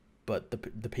worlds, but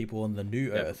the people on the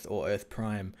new Earth or Earth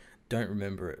Prime don't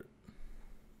remember it.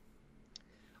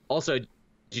 Also,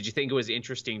 did you think it was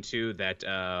interesting too that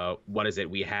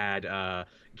we had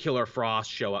Killer Frost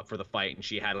show up for the fight, and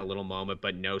she had a little moment,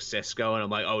 but no Cisco, and I'm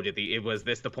like, oh, was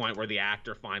this the point where the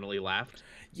actor finally left?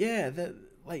 Yeah,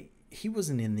 he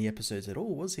wasn't in the episodes at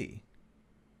all, was he?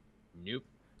 Nope.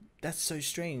 That's so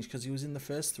strange, because he was in the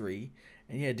first 3,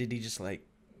 and yeah, did he just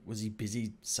was he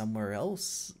busy somewhere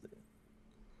else?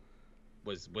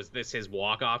 Was this his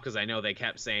walk-off? Because I know they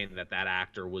kept saying that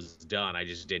actor was done. I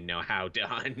just didn't know how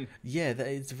done. Yeah,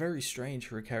 it's very strange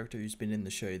for a character who's been in the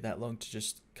show that long to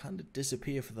just kind of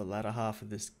disappear for the latter half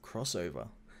of this crossover.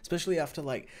 Especially after,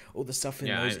 all the stuff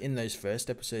in those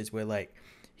first episodes where,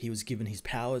 he was given his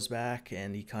powers back,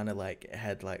 and he kind of,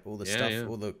 had, all the stuff,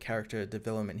 all the character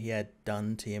development he had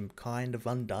done to him kind of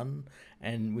undone.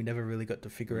 And we never really got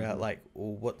to figure out,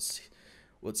 what's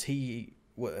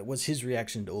his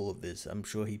reaction to all of this. I'm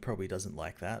sure he probably doesn't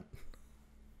like that.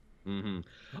 Hmm.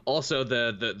 Also,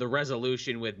 the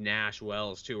resolution with Nash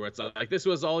Wells too, where it's like this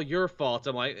was all your fault.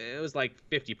 I'm like, it was like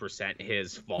 50%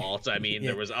 his fault. I mean, Yeah.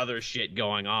 there was other shit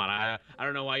going on. I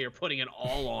don't know why you're putting it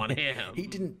all on He him.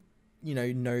 didn't,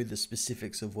 know the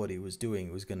specifics of what he was doing.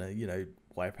 He was gonna,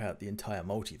 wipe out the entire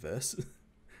multiverse.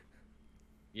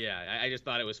 Yeah, I just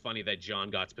thought it was funny that John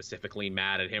got specifically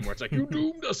mad at him, where it's like, you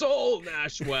doomed us all,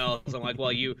 Nash Wells. I'm like,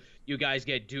 well, you guys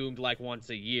get doomed like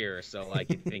once a year, so like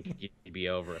you'd think you'd be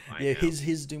over it by Yeah, now.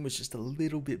 his doom was just a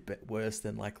little bit worse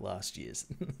than like last year's.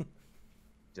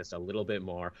 Just a little bit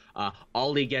more.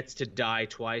 Ollie gets to die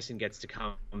twice and gets to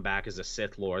come back as a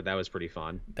Sith Lord. That was pretty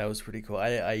fun. That was pretty cool.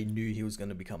 I knew he was going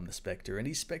to become the Spectre, and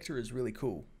his Spectre is really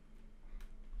cool.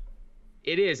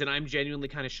 It is, and I'm genuinely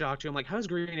kind of shocked too. I'm like, how has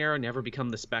Green Arrow never become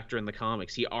the Spectre in the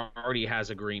comics? He already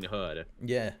has a green hood.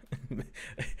 Yeah. I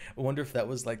wonder if that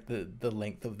was like the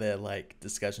length of their like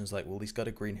discussions. Like, well, he's got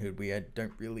a green hood. We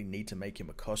don't really need to make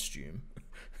him a costume.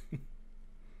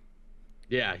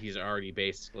 Yeah, he's already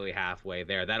basically halfway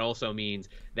there. That also means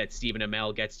that Stephen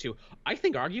Amell gets to, I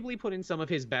think, arguably put in some of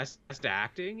his best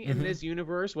acting in this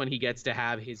universe when he gets to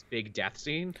have his big death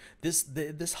scene.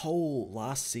 This whole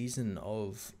last season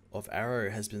of Arrow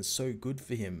has been so good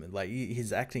for him. Like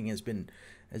his acting has been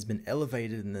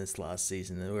elevated in this last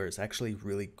season, where it's actually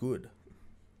really good.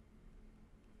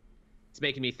 It's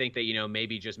making me think that,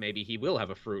 maybe he will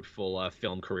have a fruitful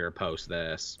film career post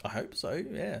this. I hope so,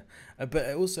 yeah.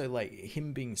 But also, like,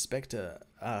 him being Spectre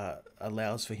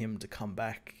allows for him to come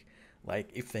back. Like,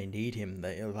 if they need him,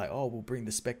 they're like, oh, we'll bring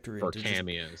the Spectre in For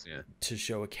cameos, yeah. to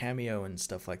show a cameo and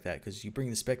stuff like that. Because you bring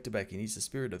the Spectre back, he needs the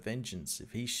spirit of vengeance.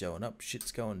 If he's showing up,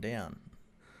 shit's going down.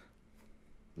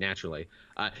 Naturally.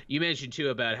 You mentioned too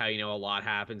about how, a lot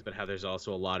happens, but how there's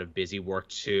also a lot of busy work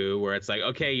too, where it's like,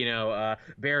 okay,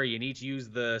 Barry, you need to use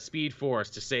the Speed Force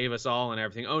to save us all and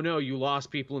everything. Oh no, you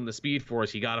lost people in the Speed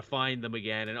Force. You got to find them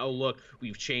again. And oh look,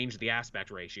 we've changed the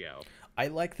aspect ratio. I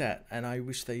like that, and I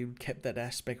wish they kept that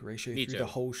aspect ratio through the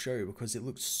whole show, because it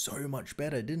looked so much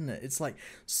better, didn't it? It's like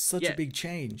such a big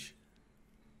change.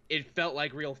 It felt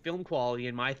like real film quality,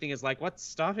 and my thing is like, what's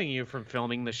stopping you from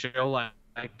filming the show like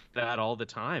that all the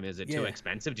time? Is it too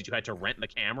expensive? Did you have to rent the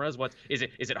cameras? Is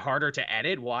it harder to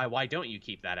edit? Why don't you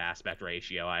keep that aspect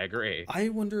ratio? I agree. I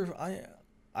wonder if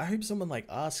I hope someone like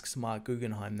asks Mark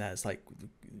Guggenheim that. It's like,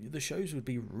 the shows would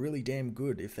be really damn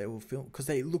good if they were filmed, because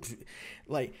they looked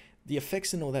like the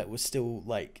effects and all that was still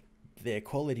like their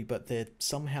quality, but they're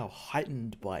somehow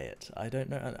heightened by it. I don't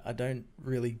know. I don't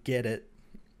really get it,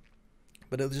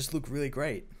 but it just looked really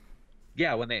great.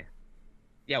 Yeah, when they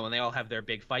all have their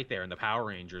big fight there in the Power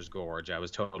Rangers Gorge, I was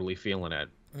totally feeling it.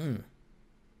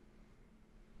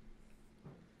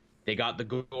 They got the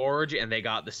gorge, and they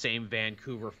got the same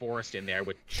Vancouver forest in there,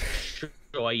 which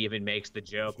Joy even makes the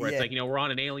joke where it's like, we're on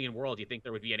an alien world. You think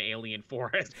there would be an alien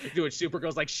forest? To which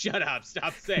Supergirl's like, shut up,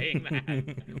 stop saying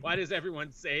that. Why does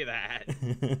everyone say that?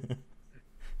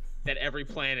 That every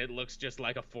planet looks just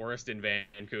like a forest in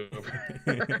Vancouver.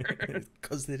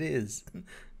 Because it is.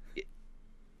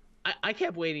 I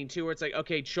kept waiting too, where it's like,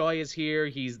 okay, Choi is here.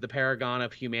 He's the paragon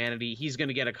of humanity. He's going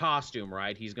to get a costume,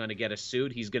 right? He's going to get a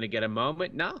suit. He's going to get a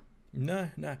moment. No.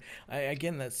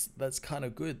 Again, that's kind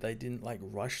of good. They didn't like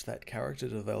rush that character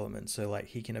development, so like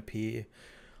he can appear,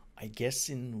 I guess,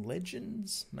 in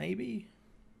Legends, maybe.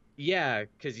 Yeah,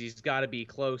 because he's got to be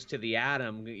close to the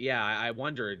Atom. Yeah, I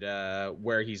wondered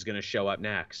where he's going to show up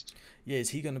next. Yeah, is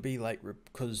he going to be like,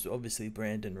 because obviously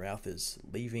Brandon Routh is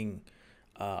leaving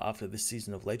after this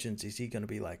season of Legends. Is he going to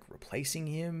be like replacing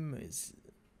him?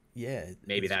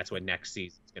 Maybe that's what next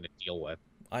season's going to deal with.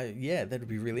 That'd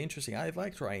be really interesting. I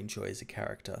liked Ryan Choi as a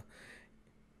character.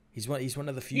 He's one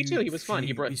of the few. Me too. He was fun.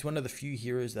 He's one of the few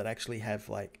heroes that actually have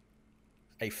like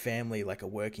a family, like a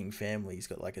working family. He's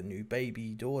got like a new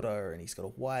baby daughter, and he's got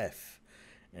a wife,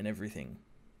 and everything.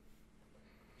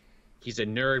 He's a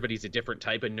nerd, but he's a different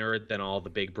type of nerd than all the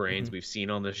big brains we've seen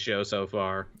on this show so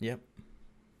far. Yep.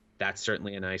 That's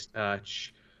certainly a nice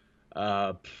touch.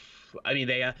 I mean,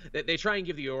 they try and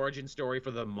give the origin story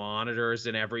for the monitors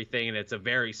and everything, and it's a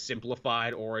very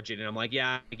simplified origin. And I'm like,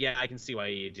 yeah, I can see why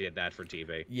you did that for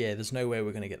TV. Yeah, there's no way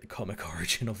we're gonna get the comic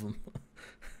origin of them.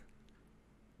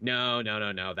 No,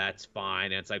 that's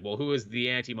fine. And it's like, well, who is the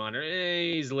anti-monitor?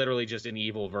 He's literally just an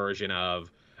evil version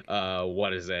of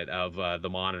the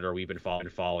monitor we've been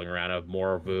following around, of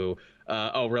Morvu.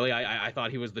 Oh, really? I thought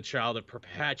he was the child of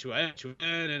Perpetua. No,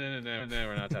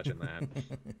 we're not touching that.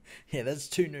 Yeah, that's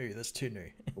too new.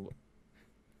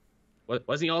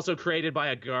 Wasn't he also created by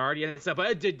a guardian? But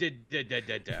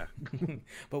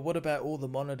what about all the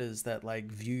monitors that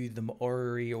like view the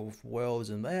orrery of worlds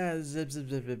and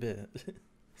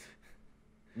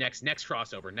Next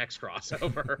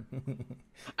crossover.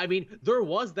 I mean, there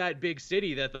was that big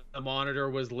city that the Monitor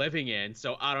was living in,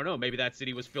 so I don't know. Maybe that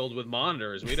city was filled with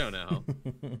monitors. We don't know.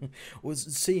 Well,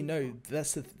 see, no,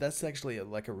 that's actually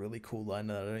like a really cool line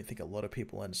that I don't think a lot of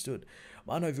people understood.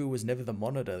 Marnovu was never the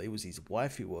Monitor; it was his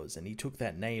wife who was, and he took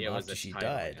that name after she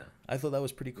died. Yeah. I thought that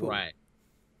was pretty cool. Right.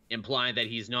 Implying that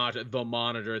he's not the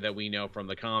Monitor that we know from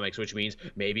the comics, which means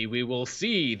maybe we will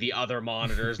see the other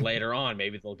monitors later on.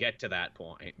 Maybe they'll get to that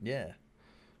point. Yeah.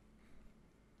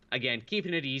 Again,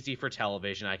 keeping it easy for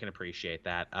television, I can appreciate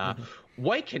that.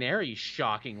 White Canary,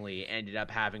 shockingly, ended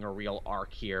up having a real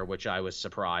arc here, which I was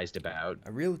surprised about.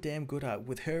 A real damn good arc,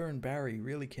 with her and Barry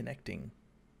really connecting.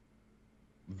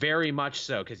 Very much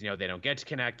so, because, they don't get to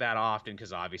connect that often,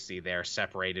 because obviously they're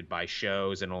separated by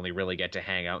shows and only really get to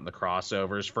hang out in the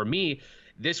crossovers. For me,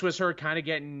 this was her kind of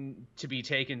getting to be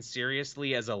taken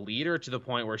seriously as a leader, to the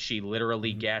point where she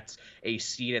literally gets a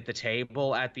seat at the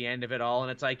table at the end of it all.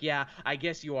 And it's like, yeah, I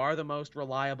guess you are the most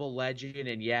reliable legend,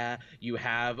 and yeah, you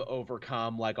have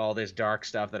overcome like all this dark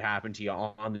stuff that happened to you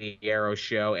on the Arrow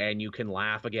show, and you can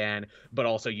laugh again, but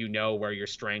also where your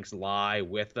strengths lie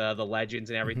with the legends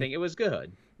and everything. It was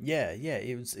good. Yeah,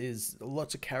 it was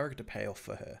lots of character payoff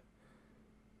for her.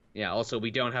 Yeah, also,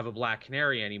 we don't have a Black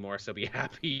Canary anymore, so be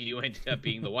happy you ended up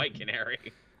being the White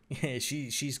Canary. Yeah,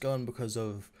 she's gone because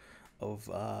of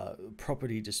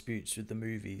property disputes with the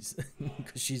movies,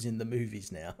 because she's in the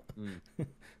movies now.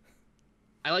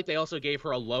 I like they also gave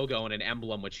her a logo and an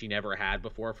emblem, which she never had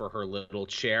before, for her little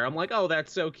chair. I'm like, oh,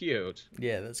 that's so cute.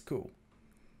 Yeah, that's cool.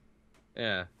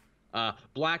 Yeah.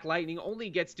 Black Lightning only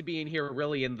gets to be in here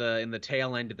really in the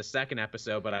tail end of the second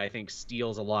episode, but I think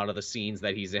steals a lot of the scenes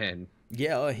that he's in.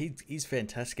 Yeah, he's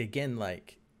fantastic. Again,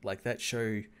 like that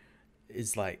show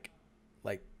is like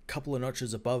couple of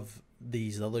notches above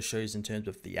these other shows in terms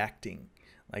of the acting.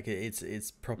 Like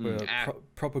it's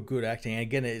proper good acting. And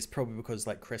again, it's probably because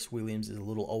like Cress Williams is a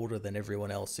little older than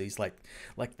everyone else, so he's like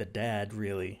the dad,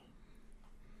 really.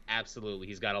 Absolutely.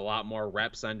 He's got a lot more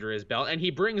reps under his belt, and he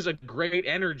brings a great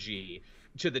energy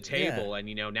to the table. Yeah.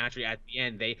 And, naturally at the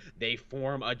end, they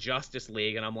form a Justice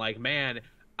League, and I'm like, man,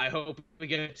 I hope we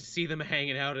get to see them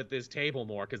hanging out at this table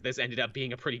more, because this ended up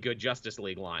being a pretty good Justice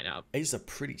League lineup. It's a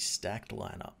pretty stacked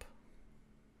lineup.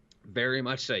 Very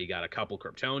much so. You got a couple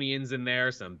Kryptonians in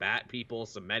there, some Bat people,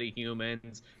 some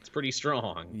metahumans. It's pretty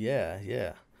strong.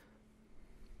 Yeah.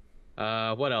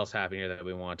 What else happened here that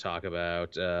we want to talk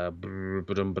about? Oh,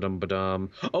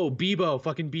 Bebo.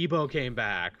 Fucking Bebo came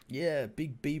back. Yeah,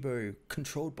 Big Bebo,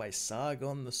 controlled by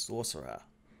Sargon the Sorcerer.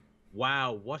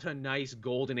 Wow, what a nice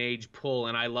Golden Age pull,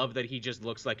 and I love that he just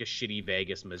looks like a shitty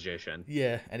Vegas magician.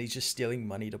 Yeah, and he's just stealing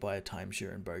money to buy a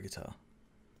timeshare in Bogota.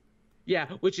 Yeah,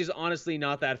 which is honestly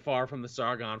not that far from the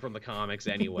Sargon from the comics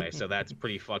anyway, so that's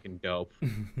pretty fucking dope.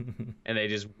 And they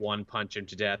just one-punch him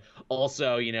to death.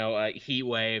 Also,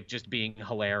 Heatwave just being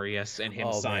hilarious, and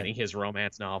him signing his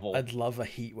romance novel. I'd love a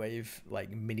Heatwave,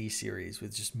 like, mini-series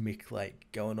with just Mick, like,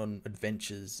 going on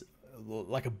adventures,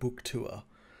 like a book tour,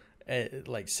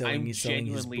 like selling his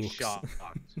books. Shocked.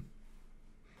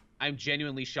 I'm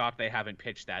genuinely shocked they haven't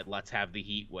pitched that. Let's have the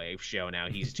Heatwave show now.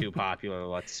 He's too popular.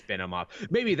 Let's spin him off.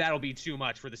 Maybe that'll be too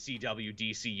much for the CW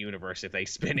DC universe if they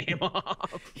spin him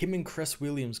off. Him and Cress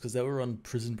Williams, because they were on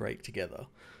Prison Break together.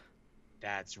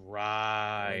 That's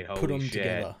right. Put them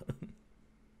together.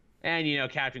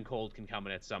 And, Captain Cold can come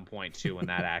in at some point, too, when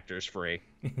that actor's free.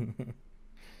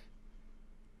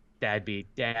 That'd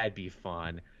be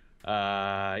fun.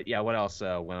 What else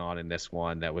went on in this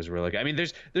one that was really good? I mean,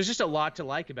 there's just a lot to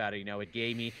like about it.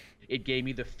 It gave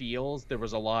me the feels. There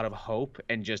was a lot of hope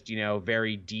and just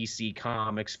very DC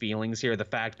Comics feelings here. The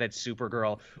fact that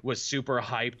Supergirl was super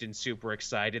hyped and super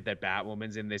excited that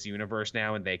Batwoman's in this universe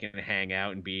now and they can hang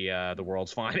out and be the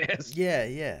world's finest.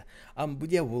 Yeah.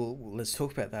 Well, let's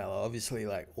talk about that. Obviously,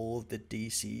 like, all of the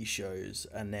DC shows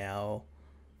are now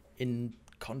in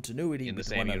continuity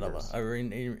with one another, or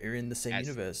in the same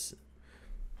universe,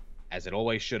 as it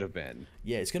always should have been.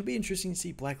 Yeah, it's going to be interesting to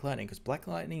see Black Lightning, because Black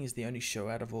Lightning is the only show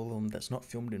out of all of them that's not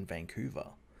filmed in Vancouver.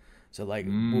 So, like,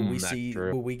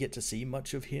 will we get to see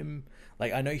much of him?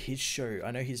 Like, I know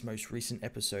his most recent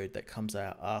episode that comes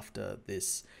out after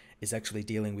this is actually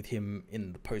dealing with him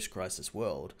in the post-crisis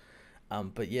world.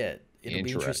 But yeah, it'll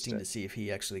be interesting to see if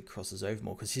he actually crosses over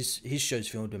more, because his show's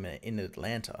filmed in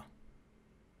Atlanta.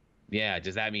 Yeah,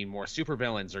 does that mean more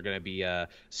supervillains are going to be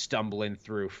stumbling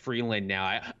through Freeland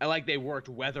now? I like they worked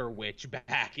Weather Witch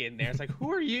back in there. It's like,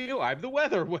 who are you? I'm the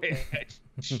Weather Witch.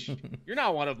 You're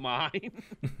not one of mine.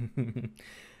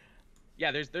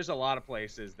 Yeah, there's a lot of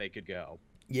places they could go.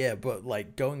 Yeah, but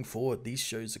like going forward, these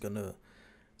shows are going to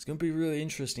It's going to be really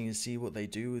interesting to see what they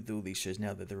do with all these shows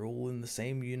now that they're all in the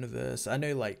same universe. I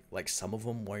know like some of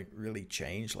them won't really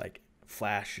change, like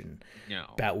Flash and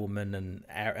Batwoman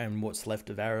and what's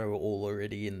left of Arrow are all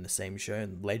already in the same show.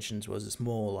 And Legends was, it's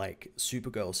more like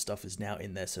Supergirl stuff is now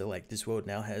in there. So like this world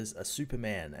now has a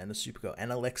Superman and a Supergirl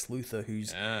and a Lex Luthor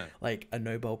who's like a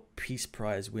Nobel Peace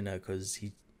Prize winner because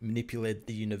he manipulated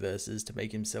the universes to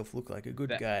make himself look like a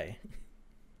good guy.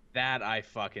 That I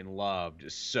fucking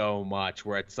loved so much,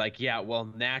 where it's like, yeah, well,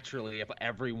 naturally, if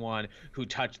everyone who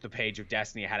touched the page of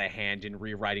Destiny had a hand in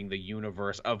rewriting the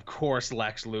universe, of course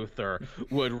Lex Luthor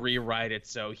would rewrite it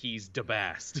so he's the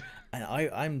best. And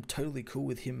I'm totally cool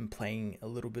with him playing a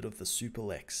little bit of the Super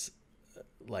Lex,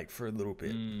 like, for a little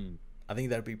bit. I think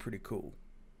that'd be pretty cool.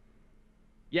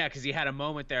 Yeah, because he had a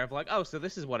moment there of like, oh, so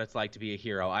this is what it's like to be a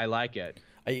hero. I like it.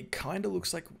 It kind of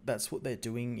looks like that's what they're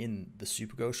doing in the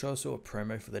Supergirl show. I saw a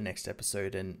promo for the next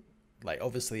episode, and like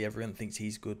obviously everyone thinks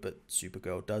he's good, but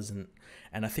Supergirl doesn't.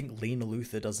 And I think Lena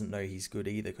Luthor doesn't know he's good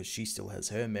either because she still has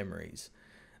her memories.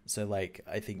 So like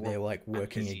I think they're like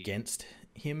working against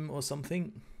him or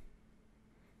something.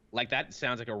 Like that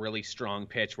sounds like a really strong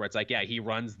pitch where it's like, yeah, he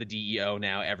runs the DEO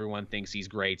now. Everyone thinks he's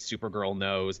great. Supergirl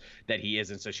knows that he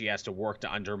isn't, so she has to work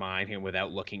to undermine him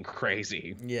without looking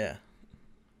crazy. Yeah.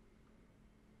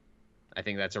 I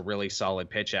think that's a really solid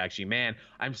pitch, actually. Man,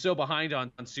 I'm so behind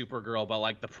on Supergirl, but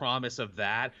like the promise of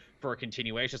that for a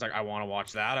continuation is like, I want to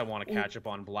watch that. I want to catch up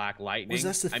on Black Lightning. Well,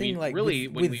 that's the thing. Like really,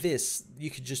 with this, you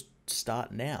could just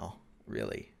start now.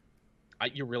 Really,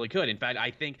 you really could. In fact,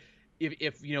 I think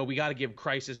if you know, we got to give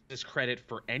Crisis credit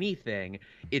for anything,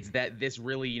 it's that this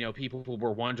really, you know, people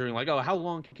were wondering like, oh, how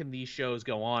long can these shows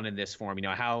go on in this form? You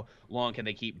know, how long can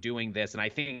they keep doing this? And I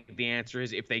think the answer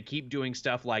is if they keep doing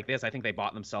stuff like this, I think they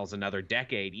bought themselves another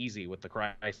decade easy with the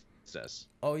Crisis.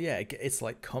 Oh yeah, it's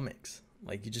like comics.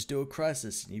 Like you just do a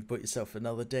Crisis and you've bought yourself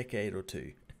another decade or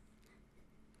two.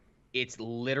 It's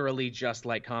literally just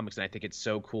like comics, and I think it's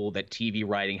so cool that TV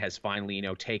writing has finally, you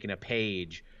know, taken a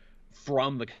page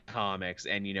from the comics,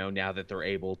 and you know, now that they're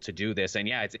able to do this. And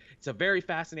yeah, it's a very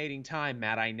fascinating time,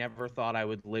 Matt. I never thought I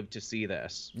would live to see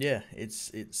this. Yeah,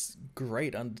 it's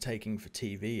great undertaking for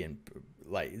TV, and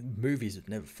like movies have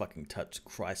never fucking touched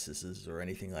crises or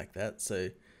anything like that. So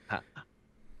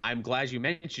I'm glad you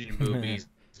mentioned movies,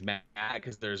 Matt,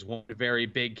 because there's one very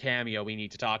big cameo we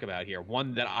need to talk about here,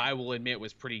 one that I will admit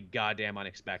was pretty goddamn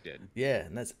unexpected. Yeah,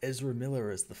 and that's Ezra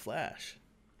Miller as the Flash.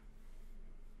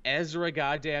 Ezra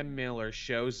goddamn Miller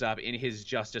shows up in his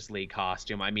Justice League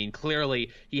costume. I mean,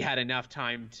 clearly he had enough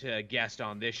time to guest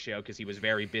on this show because he was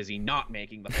very busy not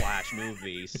making the Flash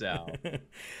movie. So,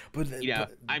 but you know,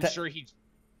 I'm sure he.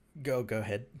 Go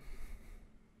ahead.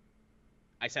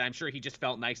 I said I'm sure he just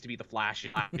felt nice to be the Flash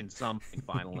in something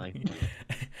finally.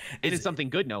 And it's something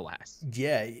good, no less.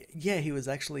 Yeah, he was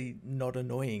actually not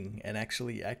annoying and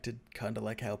actually acted kind of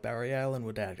like how Barry Allen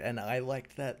would act. And I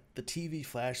liked that the TV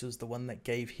Flash was the one that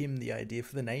gave him the idea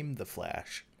for the name The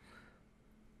Flash.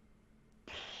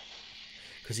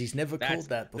 Because he's never called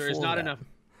that before. There is not enough.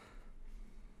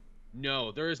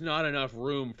 No, there is not enough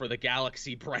room for the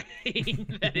galaxy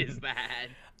brain that is that.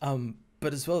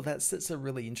 But as well, that sets a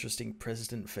really interesting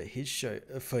precedent for his show,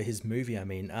 for his movie. I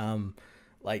mean,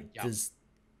 does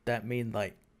that mean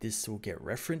like this will get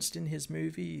referenced in his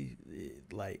movie?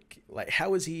 Like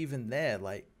how is he even there?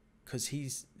 Like,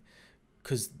 because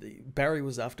Barry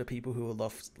was after people who were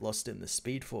lost in the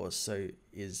Speed Force. So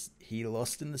is he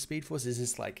lost in the Speed Force? Is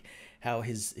this like how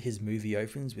his movie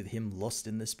opens with him lost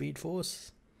in the Speed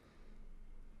Force?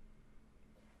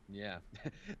 Yeah.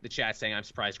 The chat saying, I'm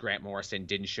surprised Grant Morrison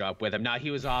didn't show up with him. No,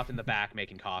 he was off in the back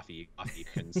making coffee. You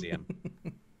couldn't see him.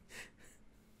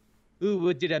 Ooh,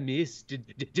 what did I miss?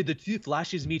 Did the two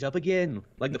Flashes meet up again?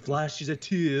 Like the Flashes of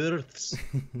two Earths?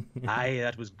 Aye,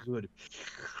 that was good.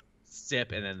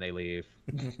 Sip, and then they leave.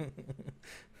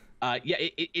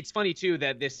 It's funny, too,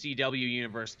 that this CW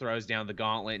universe throws down the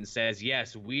gauntlet and says,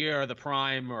 yes, we are the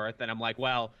Prime Earth. And I'm like,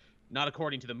 well, not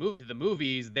according to the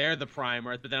movies, they're the Prime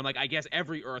Earth. But then I'm like, I guess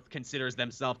every Earth considers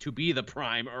themselves to be the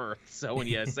Prime Earth. So when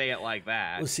you say it like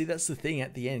that. Well, see, that's the thing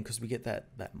at the end, because we get that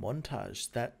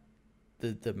montage that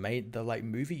the like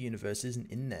movie universe isn't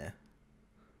in there.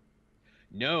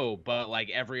 No, but like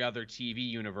every other TV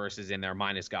universe is in there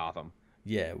minus Gotham.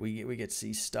 Yeah, we get to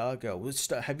see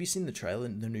Stargirl. Have you seen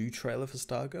the new trailer for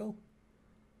Stargirl?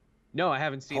 No, I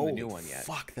haven't seen the new one yet.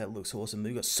 Fuck, that looks awesome.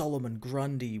 We got Solomon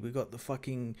Grundy. We got the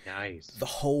fucking nice. The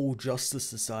whole Justice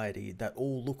Society that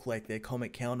all look like their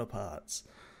comic counterparts.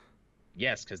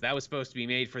 Yes, because that was supposed to be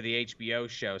made for the HBO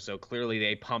show, so clearly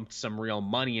they pumped some real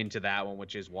money into that one,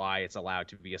 which is why it's allowed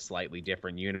to be a slightly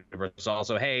different universe.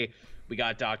 Also, hey, We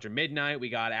got Dr. Midnight. We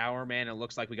got Hourman. It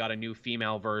looks like we got a new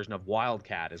female version of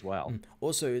Wildcat as well.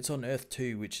 Also, it's on Earth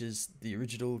 2, which is the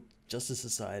original Justice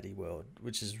Society world,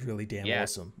 which is really damn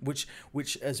awesome. Which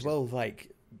as well,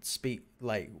 like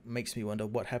makes me wonder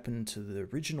what happened to the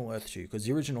original Earth 2, because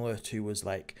the original Earth 2 was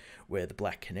like where the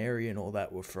Black Canary and all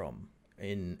that were from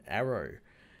in Arrow,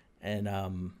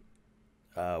 and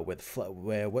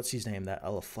where what's his name, that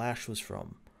other Flash was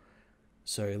from.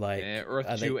 So like Earth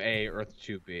 2A, Earth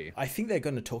 2B. I think they're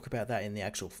going to talk about that in the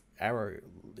actual Arrow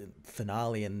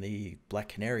finale in the Black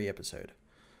Canary episode.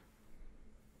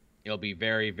 It'll be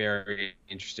very, very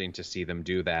interesting to see them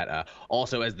do that.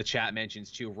 Also, as the chat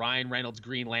mentions too, Ryan Reynolds'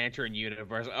 Green Lantern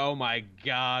universe. Oh my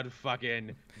God,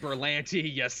 fucking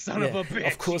Berlanti, you son of a bitch!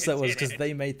 Of course that was, because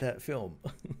they made that film.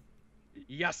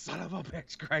 You son of a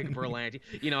bitch, Craig Berlanti.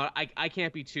 You know, I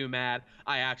can't be too mad.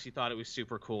 I actually thought it was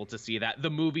super cool to see that. The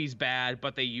movie's bad,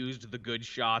 but they used the good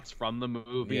shots from the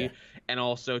movie. Yeah. And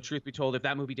also, truth be told, if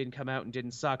that movie didn't come out and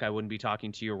didn't suck, I wouldn't be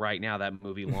talking to you right now. That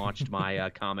movie launched my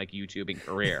comic YouTubing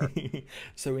career.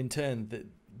 So in turn,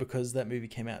 because that movie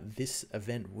came out, this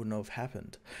event wouldn't have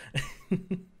happened.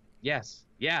 Yes.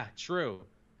 Yeah, true.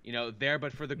 You know, there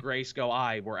but for the Grayskull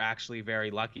Eye, we're actually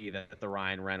very lucky that the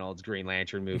Ryan Reynolds Green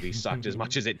Lantern movie sucked as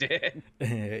much as it did.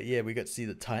 Yeah, we got to see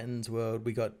the Titans world.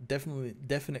 We got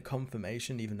definite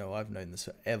confirmation, even though I've known this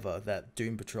forever, that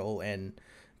Doom Patrol and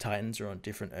Titans are on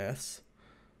different Earths.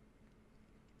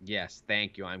 Yes,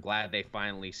 thank you. I'm glad they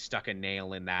finally stuck a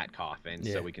nail in that coffin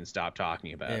so we can stop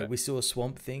talking about it. We saw a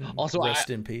Swamp Thing. Also, rest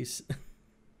in peace.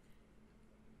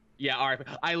 Yeah, all right.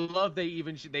 I love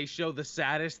they show the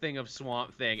saddest thing of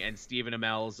Swamp Thing, and Stephen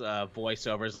Amell's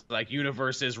voiceovers like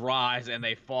universes rise and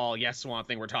they fall. Yes, Swamp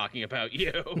Thing, we're talking about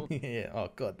you. Yeah. Oh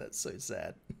God, that's so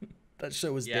sad. That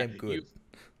show was damn good.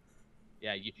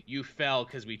 You fell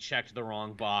because we checked the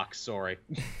wrong box. Sorry.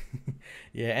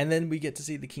 Yeah, and then we get to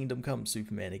see the Kingdom Come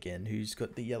Superman again, who's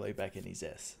got the yellow back in his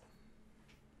ass.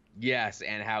 Yes,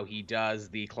 and how he does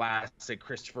the classic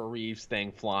Christopher Reeves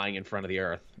thing, flying in front of the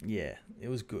Earth. Yeah, it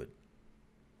was good.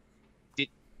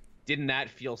 Didn't that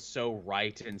feel so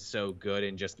right and so good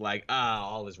and just like,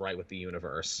 all is right with the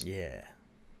universe? Yeah.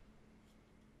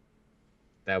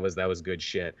 That was good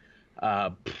shit.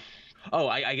 I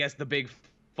guess the big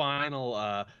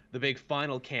final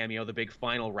cameo, the big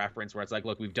final reference where it's like,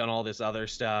 look, we've done all this other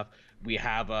stuff. We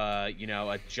have a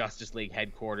Justice League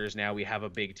headquarters now. We have a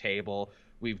big table.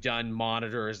 We've done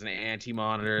monitors and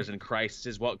anti-monitors and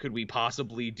crises. What could we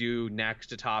possibly do next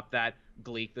to top that?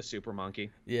 Gleek the super monkey.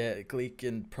 Yeah, Gleek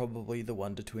and probably the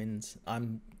Wonder Twins.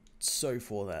 I'm so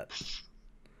for that.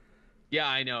 Yeah,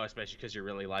 I know, especially because you're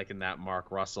really liking that Mark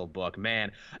Russell book.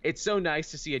 Man, it's so nice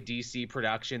to see a DC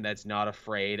production that's not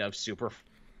afraid of super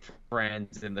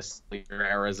friends in the later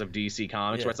eras of DC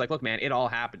Comics, where it's like, look, man, it all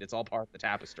happened. It's all part of the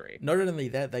tapestry. Not only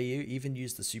that, they even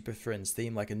used the Super Friends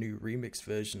theme, like a new remix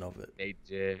version of it.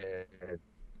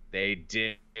 They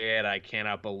did. I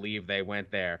cannot believe they went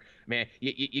there. Man,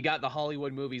 you got the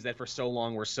Hollywood movies that for so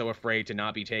long were so afraid to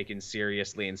not be taken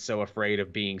seriously and so afraid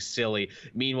of being silly.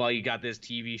 Meanwhile, you got this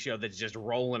TV show that's just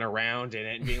rolling around in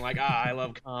it and being like, I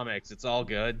love comics. It's all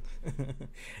good.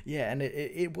 Yeah, and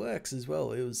it works as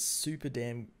well. It was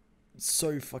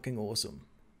so fucking awesome.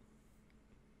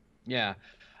 Yeah.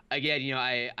 Again,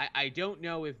 I don't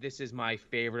know if this is my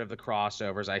favorite of the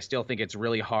crossovers. I still think it's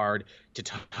really hard to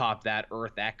top that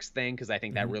Earth X thing, because I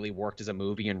think that really worked as a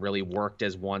movie and really worked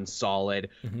as one solid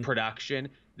production.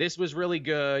 This was really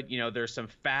good. There's some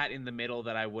fat in the middle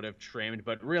that I would have trimmed,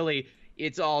 but really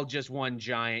it's all just one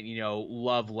giant,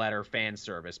 love letter fan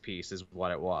service piece is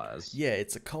what it was. Yeah,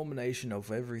 it's a culmination of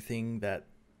everything that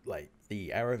like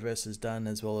the Arrowverse has done,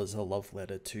 as well as a love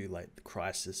letter to like the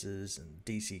Crises and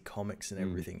DC Comics and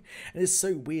everything. And it's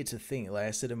so weird to think, like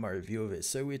I said in my review of it, it's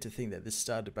so weird to think that this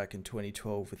started back in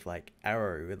 2012 with like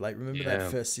Arrow. Like, remember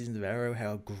that first season of Arrow,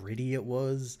 how gritty it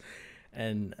was?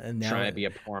 And now trying to be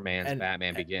a poor man's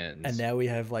Batman Begins. And now we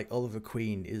have like Oliver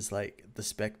Queen is like the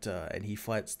Spectre, and he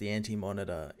fights the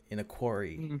Anti-Monitor in a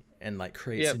quarry and like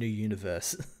creates a new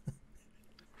universe.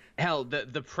 Hell,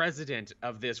 the president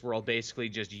of this world basically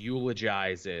just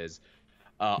eulogizes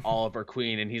Oliver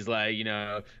Queen, and he's like,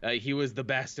 he was the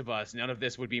best of us. None of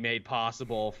this would be made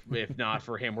possible if not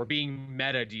for him. We're being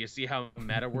meta. Do you see how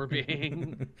meta we're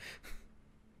being?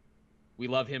 We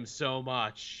love him so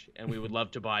much, and we would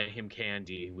love to buy him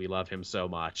candy. We love him so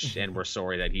much, and we're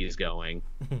sorry that he's going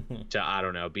to, I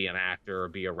don't know, be an actor or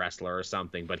be a wrestler or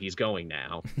something, but he's going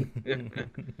now.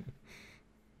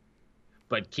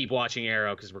 But keep watching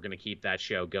Arrow, because we're going to keep that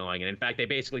show going. And in fact, they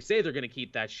basically say they're going to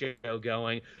keep that show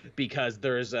going because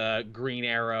there's a Green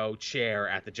Arrow chair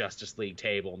at the Justice League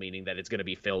table, meaning that it's going to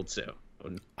be filled soon.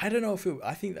 I don't know if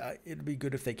I think that it'd be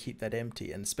good if they keep that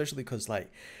empty, and especially because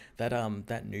like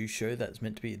that new show that's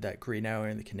meant to be that Green Arrow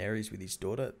and the Canaries with his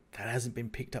daughter, that hasn't been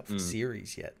picked up for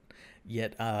series yet.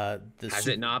 Has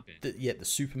it not been? The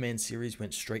Superman series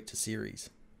went straight to series.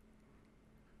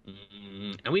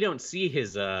 And we don't see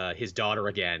his daughter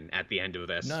again at the end of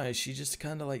this. No, she just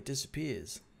kind of like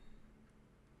disappears.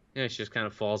 Yeah, she just kind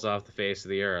of falls off the face of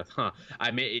the earth. Huh.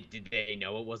 I mean, did they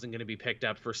know it wasn't going to be picked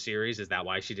up for series? Is that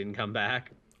why she didn't come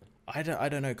back? I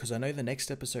don't know, because I know the next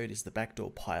episode is the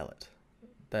backdoor pilot.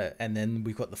 And then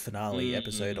we've got the finale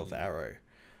episode of Arrow.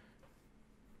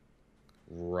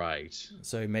 Right.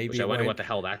 So maybe... Which I wonder what the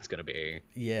hell that's going to be.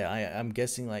 Yeah, I'm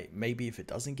guessing like maybe if it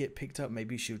doesn't get picked up,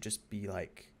 maybe she'll just be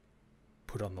like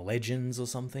put on the Legends or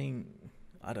something.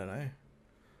 I don't know.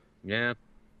 Yeah.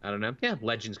 I don't know. Yeah,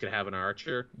 Legends could have an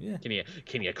Archer. Yeah.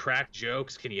 Can you crack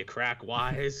jokes? Can you crack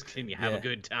wise? Can you have a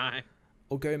good time?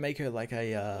 Or go make her like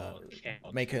a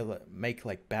make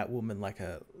like Batwoman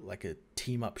like a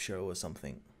team up show or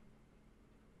something.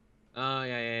 Oh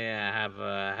yeah. Have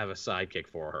a sidekick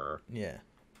for her. Yeah.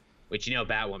 Which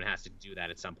Batwoman has to do that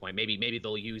at some point. Maybe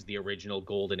they'll use the original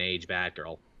Golden Age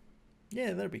Batgirl.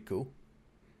 Yeah, that'd be cool.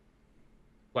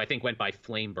 Who I think went by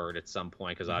Flamebird at some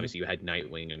point, because obviously you had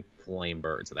Nightwing and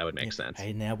Flamebird, so that would make sense.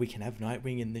 Hey, now we can have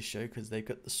Nightwing in this show because they've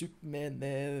got the Superman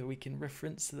there. We can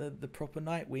reference the proper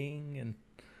Nightwing, and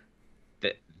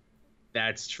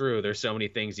that's true. There's so many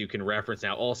things you can reference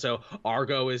now. Also,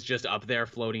 Argo is just up there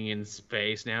floating in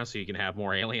space now, so you can have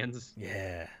more aliens.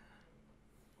 Yeah.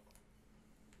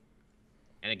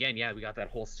 And again, yeah, we got that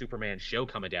whole Superman show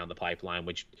coming down the pipeline,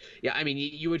 which, yeah, I mean,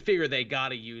 you would figure they got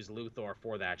to use Luthor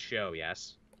for that show,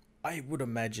 yes? I would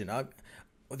imagine.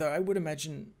 Although I would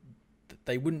imagine that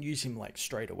they wouldn't use him, like,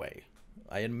 straight away.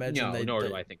 I imagine nor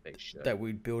do I think they should. That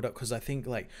would build up, because I think,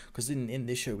 like, because in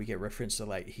this show we get reference to,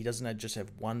 like, he doesn't just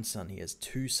have one son, he has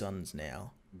two sons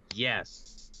now.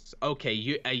 Yes. Okay,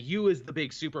 you as the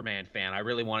big Superman fan, I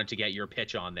really wanted to get your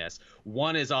pitch on this.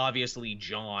 One is obviously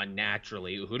John,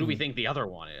 naturally. Who do we think the other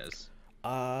one is?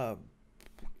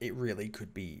 It really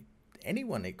could be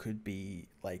anyone. It could be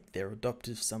like their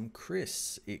adoptive son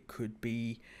Chris. It could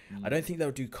be I don't think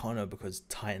they'll do Connor because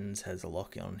Titans has a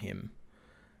lock on him.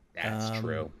 That's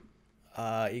true.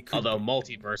 Although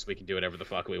Multiverse, we can do whatever the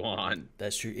fuck we want.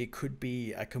 That's true. It could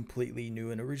be a completely new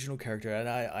and original character. And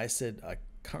I said, I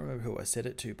can't remember who I said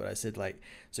it to, but I said, like,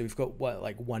 so we've got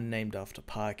one named after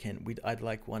Pa Kent. I'd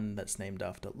like one that's named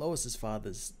after Lois's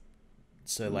father's.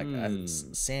 So like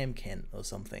Sam Kent or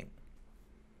something.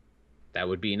 That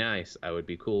would be nice. I would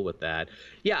be cool with that.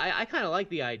 Yeah, I kind of like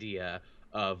the idea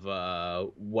of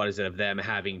of them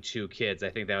having two kids. I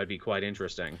think that would be quite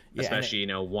interesting, especially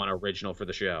one original for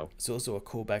the show. It's also a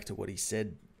callback to what he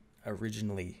said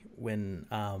originally when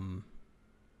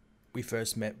we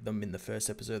first met them in the first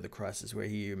episode of The Crisis, where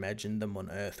he imagined them on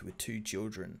Earth with two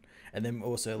children, and then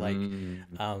also like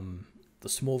the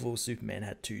Smallville Superman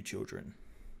had two children.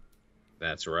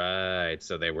 That's right.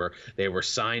 So they were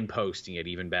signposting it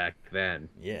even back then.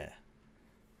 Yeah.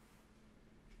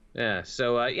 Yeah,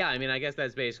 so, I mean, I guess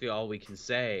that's basically all we can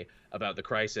say about The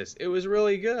Crisis. It was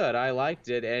really good. I liked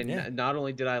it, and not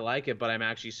only did I like it, but I'm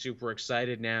actually super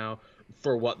excited now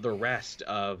for what the rest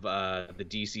of the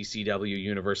DCCW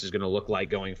universe is going to look like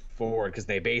going forward, because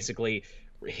they basically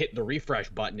hit the refresh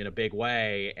button in a big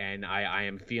way, and I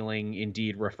am feeling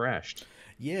indeed refreshed.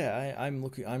 Yeah,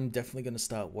 I'm definitely going to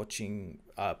start watching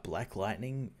Black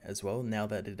Lightning as well, now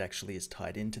that it actually is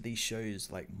tied into these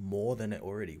shows like more than it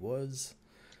already was.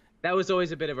 That was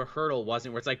always a bit of a hurdle,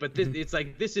 wasn't it? Where it's like, but this, it's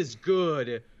like, this is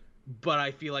good, but I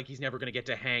feel like he's never going to get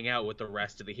to hang out with the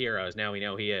rest of the heroes. Now we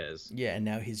know he is. Yeah, and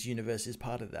now his universe is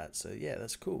part of that. So yeah,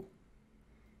 that's cool.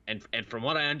 And from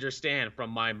what I understand from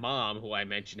my mom, who I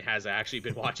mentioned has actually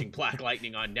been watching Black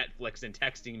Lightning on Netflix and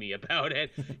texting me about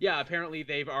it. Yeah, apparently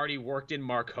they've already worked in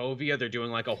Markovia. They're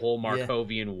doing like a whole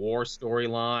Markovian war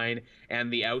storyline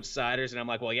and the Outsiders. And I'm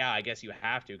like, well, yeah, I guess you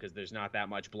have to, because there's not that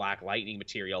much Black Lightning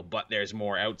material, but there's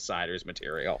more Outsiders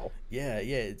material. Yeah,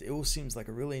 it all seems like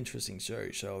a really interesting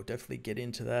show. So I'll definitely get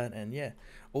into that. And yeah,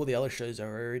 all the other shows I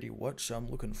already watched, so I'm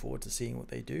looking forward to seeing what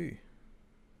they do.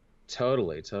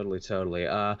 Totally.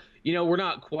 We're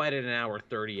not quite at an hour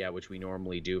 30 yet, which we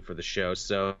normally do for the show.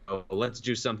 So let's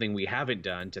do something we haven't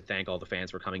done to thank all the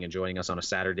fans for coming and joining us on a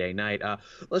Saturday night.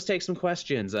 Let's take some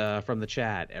questions from the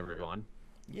chat, everyone.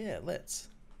 Yeah, let's.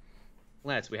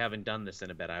 We haven't done this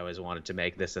in a bit. I always wanted to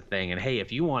make this a thing. And hey,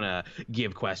 if you want to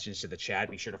give questions to the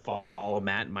chat, be sure to follow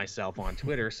Matt and myself on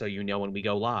Twitter so you know when we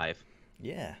go live.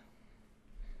 Yeah.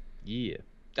 You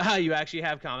actually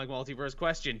have Comic Multiverse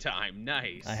question time.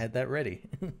 Nice. I had that ready.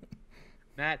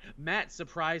 Matt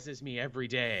surprises me every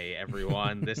day,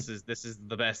 everyone. This is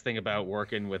the best thing about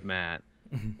working with Matt.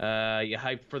 You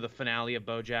hyped for the finale of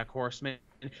BoJack Horseman?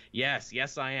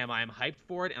 Yes, I am. I'm hyped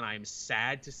for it, and I'm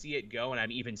sad to see it go, and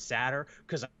I'm even sadder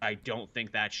because I don't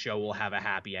think that show will have a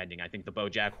happy ending. I think the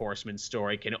BoJack Horseman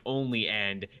story can only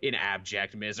end in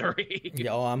abject misery.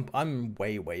 Yeah, I'm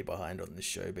way behind on this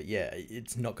show, but yeah,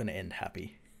 it's not going to end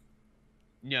happy.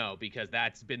 No, because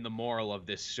that's been the moral of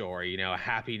this story. You know,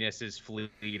 happiness is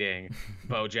fleeting.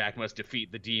 BoJack must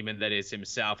defeat the demon that is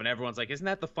himself. And everyone's like, isn't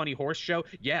that the funny horse show?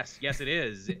 Yes, it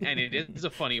is. And it is a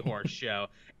funny horse show.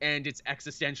 And it's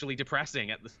existentially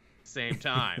depressing at the same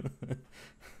time.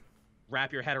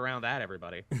 Wrap your head around that,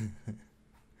 everybody.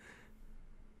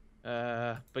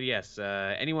 But yes,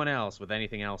 anyone else with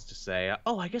anything else to say?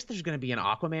 I guess there's going to be an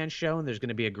Aquaman show, and there's going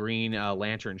to be a Green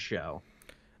Lantern show.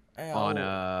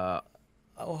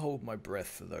 I'll hold my breath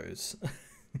for those.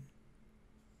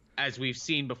 As we've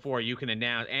seen before, you can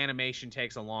announce animation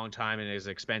takes a long time and is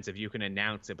expensive. You can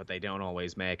announce it, but they don't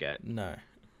always make it. No.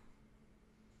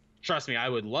 Trust me, I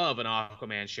would love an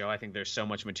Aquaman show. I think there's so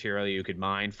much material you could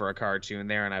mine for a cartoon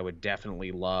there, and I would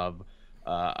definitely love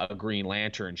a Green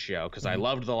Lantern show because I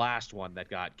loved the last one that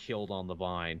got killed on the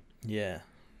vine. Yeah.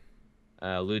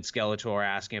 Lude Skeletor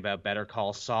asking about Better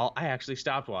Call Saul. I actually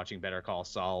stopped watching Better Call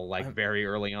Saul very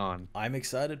early on. I'm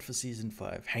excited for season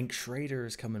 5. Hank Schrader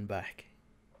is coming back.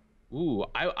 Ooh,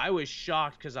 I was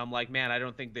shocked because I'm like, man, I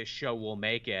don't think this show will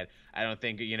make it. I don't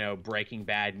think, Breaking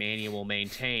Bad Mania will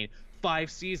maintain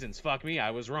 5 seasons. Fuck me, I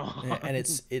was wrong. Yeah, and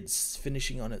it's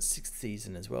finishing on its 6th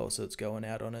season as well, so it's going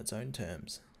out on its own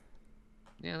terms.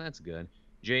 Yeah, that's good.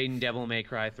 Jaden Devil May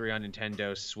Cry 3 on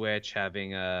Nintendo Switch,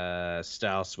 having a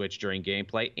style switch during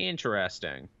gameplay.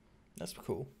 Interesting. That's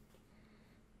cool.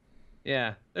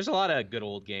 Yeah, there's a lot of good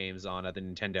old games on the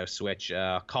Nintendo Switch.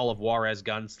 Call of Juarez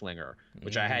Gunslinger,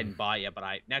 which I hadn't bought yet, but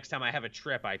next time I have a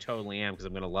trip, I totally am because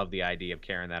I'm going to love the idea of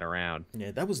carrying that around. Yeah,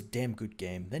 that was a damn good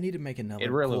game. They need to make another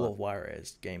Call of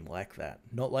Juarez game like that.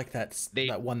 Not like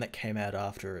that one that came out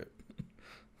after it.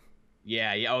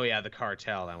 Yeah, oh yeah, the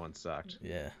Cartel, that one sucked.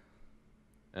 Yeah.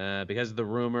 Because of the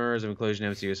rumors of inclusion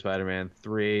in MCU Spider-Man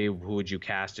 3, who would you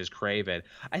cast as Kraven?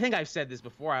 I think I've said this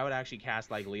before. I would actually cast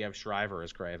Liev Schreiber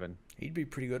as Kraven. He'd be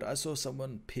pretty good. I saw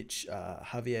someone pitch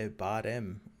Javier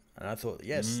Bardem, and I thought,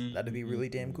 yes, that'd be really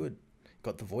damn good.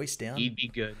 Got the voice down. He'd be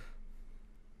good.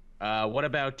 What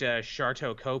about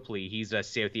Sharto Copley? He's a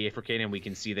South African, and we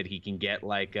can see that he can get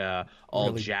all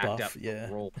really jacked buff, up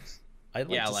roles. I'd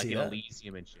like to see an that.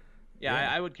 Elysium and shit. Yeah.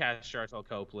 I would cast Sharto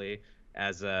Copley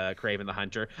as Kraven the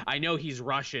Hunter. I know he's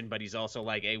Russian, but he's also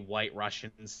a white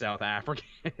Russian South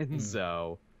African,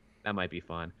 so that might be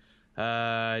fun.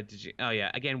 Did you? Oh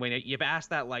yeah. Again, Wayne, you've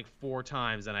asked that 4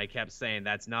 times, and I kept saying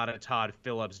that's not a Todd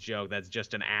Phillips joke. That's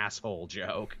just an asshole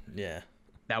joke. Yeah.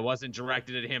 That wasn't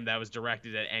directed at him. That was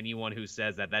directed at anyone who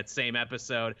says that. That same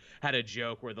episode had a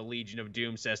joke where the Legion of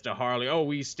Doom says to Harley, "Oh,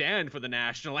 we stand for the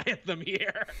national anthem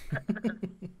here."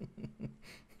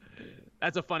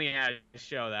 That's a funny ass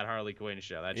show, that Harley Quinn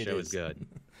show. That show is good.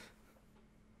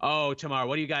 Oh, Tamar,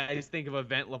 what do you guys think of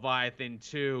Event Leviathan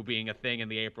 2 being a thing in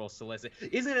the April solicit?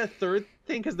 Isn't it a third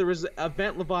thing? Because there was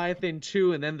Event Leviathan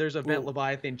 2, and then there's Event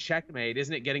Leviathan Checkmate.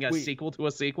 Isn't it getting a sequel to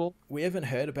a sequel? We haven't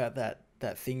heard about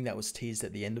that thing that was teased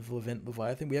at the end of Event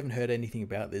Leviathan. We haven't heard anything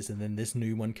about this, and then this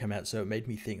new one came out, so it made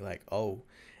me think, are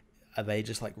they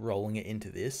just rolling it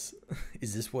into this?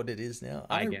 Is this what it is now?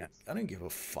 I guess. I don't give a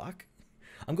fuck.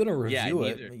 I'm going to review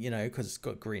it, because it's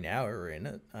got Green Arrow in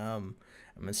it. I'm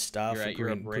a star for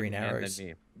Green Arrow's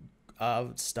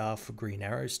star for Green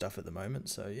Arrow stuff at the moment,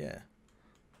 so yeah.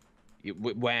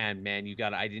 Man,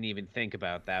 I didn't even think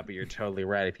about that, but you're totally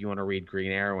right. If you want to read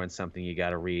Green Arrow and something, you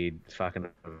got to read fucking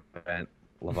Event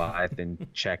Leviathan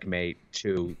Checkmate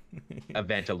 2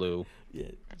 Eventaloo.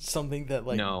 Yeah, something that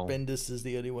Bendis is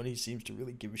the only one who seems to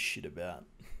really give a shit about.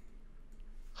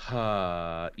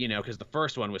 Because the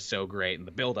first one was so great and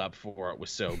the build up for it was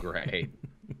so great.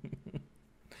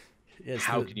 Yes,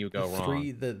 how can you go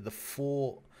wrong? The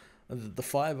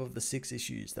 5 of the 6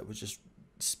 issues that was just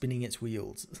spinning its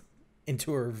wheels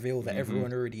into a reveal that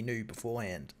everyone already knew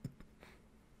beforehand.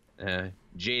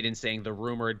 Jaden saying the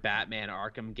rumored Batman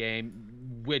Arkham game.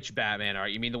 Which Batman art?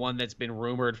 You mean the one that's been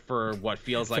rumored for what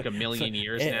feels like a million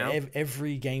years now?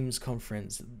 Every games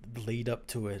conference lead up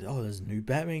to it. Oh, there's a new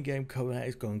Batman game coming out.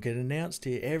 It's going to get announced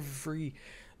here. Every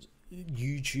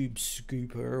YouTube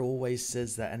scooper always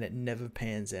says that, and it never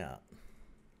pans out.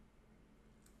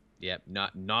 Yep,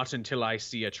 not until I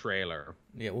see a trailer.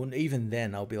 Yeah, well, even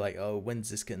then I'll be like, oh,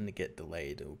 when's this going to get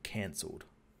delayed or cancelled?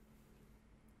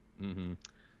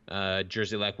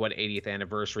 Jersey Luck, what 80th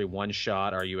anniversary one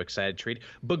shot are you excited to read?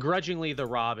 Begrudgingly, the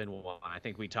Robin one. I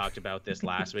think we talked about this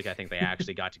last week. I think they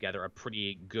actually got together a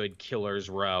pretty good killer's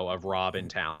row of Robin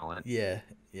talent. Yeah,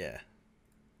 yeah.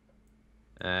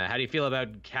 How do you feel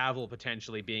about Cavill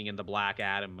potentially being in the Black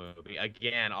Adam movie?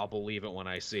 Again, I'll believe it when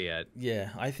I see it.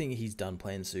 Yeah, I think he's done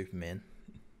playing Superman.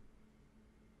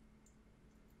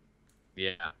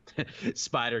 Yeah.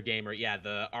 Spider Gamer. Yeah,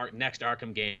 the next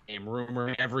Arkham game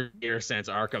rumor every year since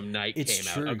Arkham Knight came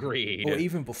out. Agreed. Or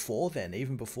even before then,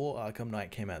 even before Arkham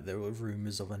Knight came out, there were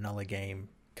rumors of another game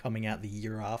coming out the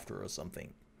year after or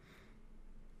something.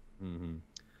 Mm-hmm.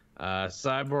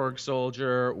 Cyborg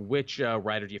Soldier, which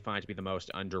writer do you find to be the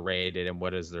most underrated, and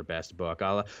what is their best book?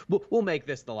 We'll make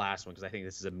this the last one because I think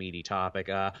this is a meaty topic.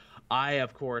 I,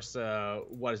 of course,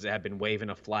 have been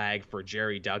waving a flag for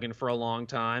Jerry Duggan for a long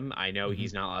time. I know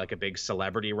he's not like a big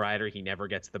celebrity writer. He never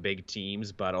gets the big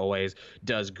teams, but always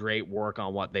does great work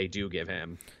on what they do give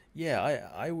him. Yeah,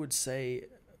 I would say,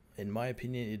 in my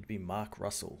opinion, it'd be Mark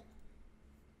Russell.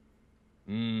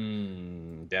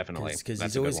 Definitely. Because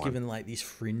he's always given like these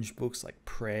fringe books like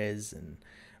Prez and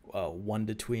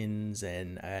Wonder Twins,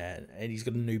 and he's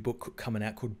got a new book coming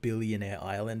out called Billionaire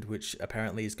Island, which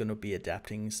apparently is going to be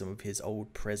adapting some of his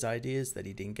old Prez ideas that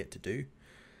he didn't get to do.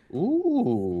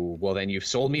 Ooh, well then you've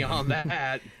sold me on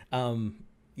that.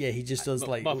 Yeah, he just does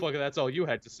like motherfucker. That's all you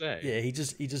had to say. Yeah, he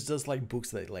just does like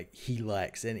books that like he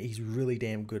likes, and he's really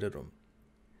damn good at them.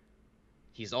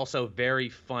 He's also very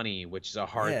funny, which is a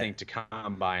hard thing to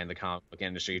come by in the comic book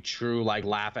industry. True, like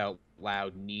laugh out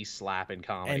loud, knee slapping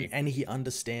comedy. And he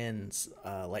understands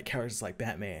like characters like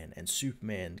Batman and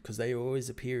Superman because they always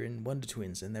appear in Wonder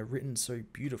Twins, and they're written so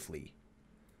beautifully.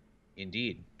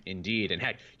 Indeed. And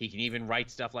heck, he can even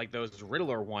write stuff like those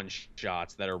Riddler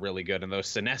one-shots that are really good, and those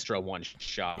Sinestro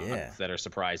one-shots that are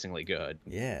surprisingly good.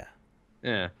 Yeah.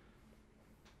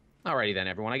 Alrighty then,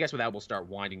 everyone. I guess with that, we'll start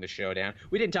winding the show down.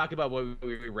 We didn't talk about what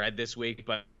we read this week,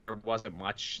 but there wasn't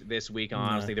much this week,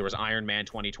 honestly. No. There was Iron Man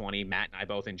 2020. Matt and I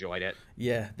both enjoyed it.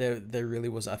 Yeah, there really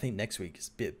was. I think next week is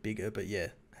a bit bigger, but yeah,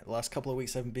 the last couple of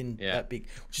weeks haven't been that big,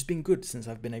 which has been good since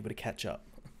I've been able to catch up.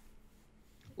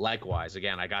 Likewise.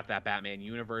 Again, I got that Batman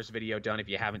Universe video done. If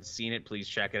you haven't seen it, please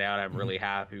check it out. I'm really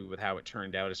happy with how it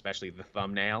turned out, especially the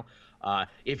thumbnail.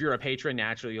 If you're a patron,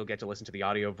 naturally, you'll get to listen to the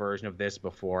audio version of this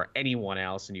before anyone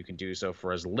else, and you can do so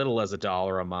for as little as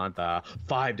 $1 a month,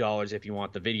 $5 if you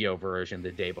want the video version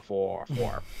the day before.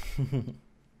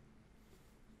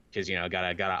 Because, you know,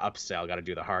 gotta upsell, gotta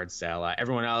do the hard sell.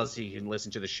 Everyone else, you can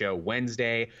listen to the show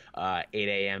Wednesday, 8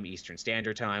 a.m. Eastern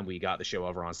Standard Time. We got the show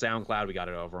over on SoundCloud. We got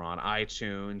it over on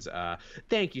iTunes.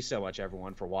 Thank you so much,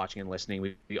 everyone, for watching and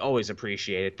listening. We always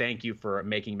appreciate it. Thank you for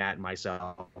making Matt and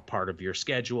myself a part of your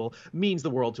schedule. It means the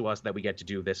world to us that we get to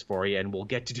do this for you, and we'll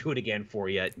get to do it again for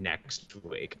you next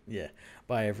week. Yeah.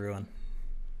 Bye, everyone.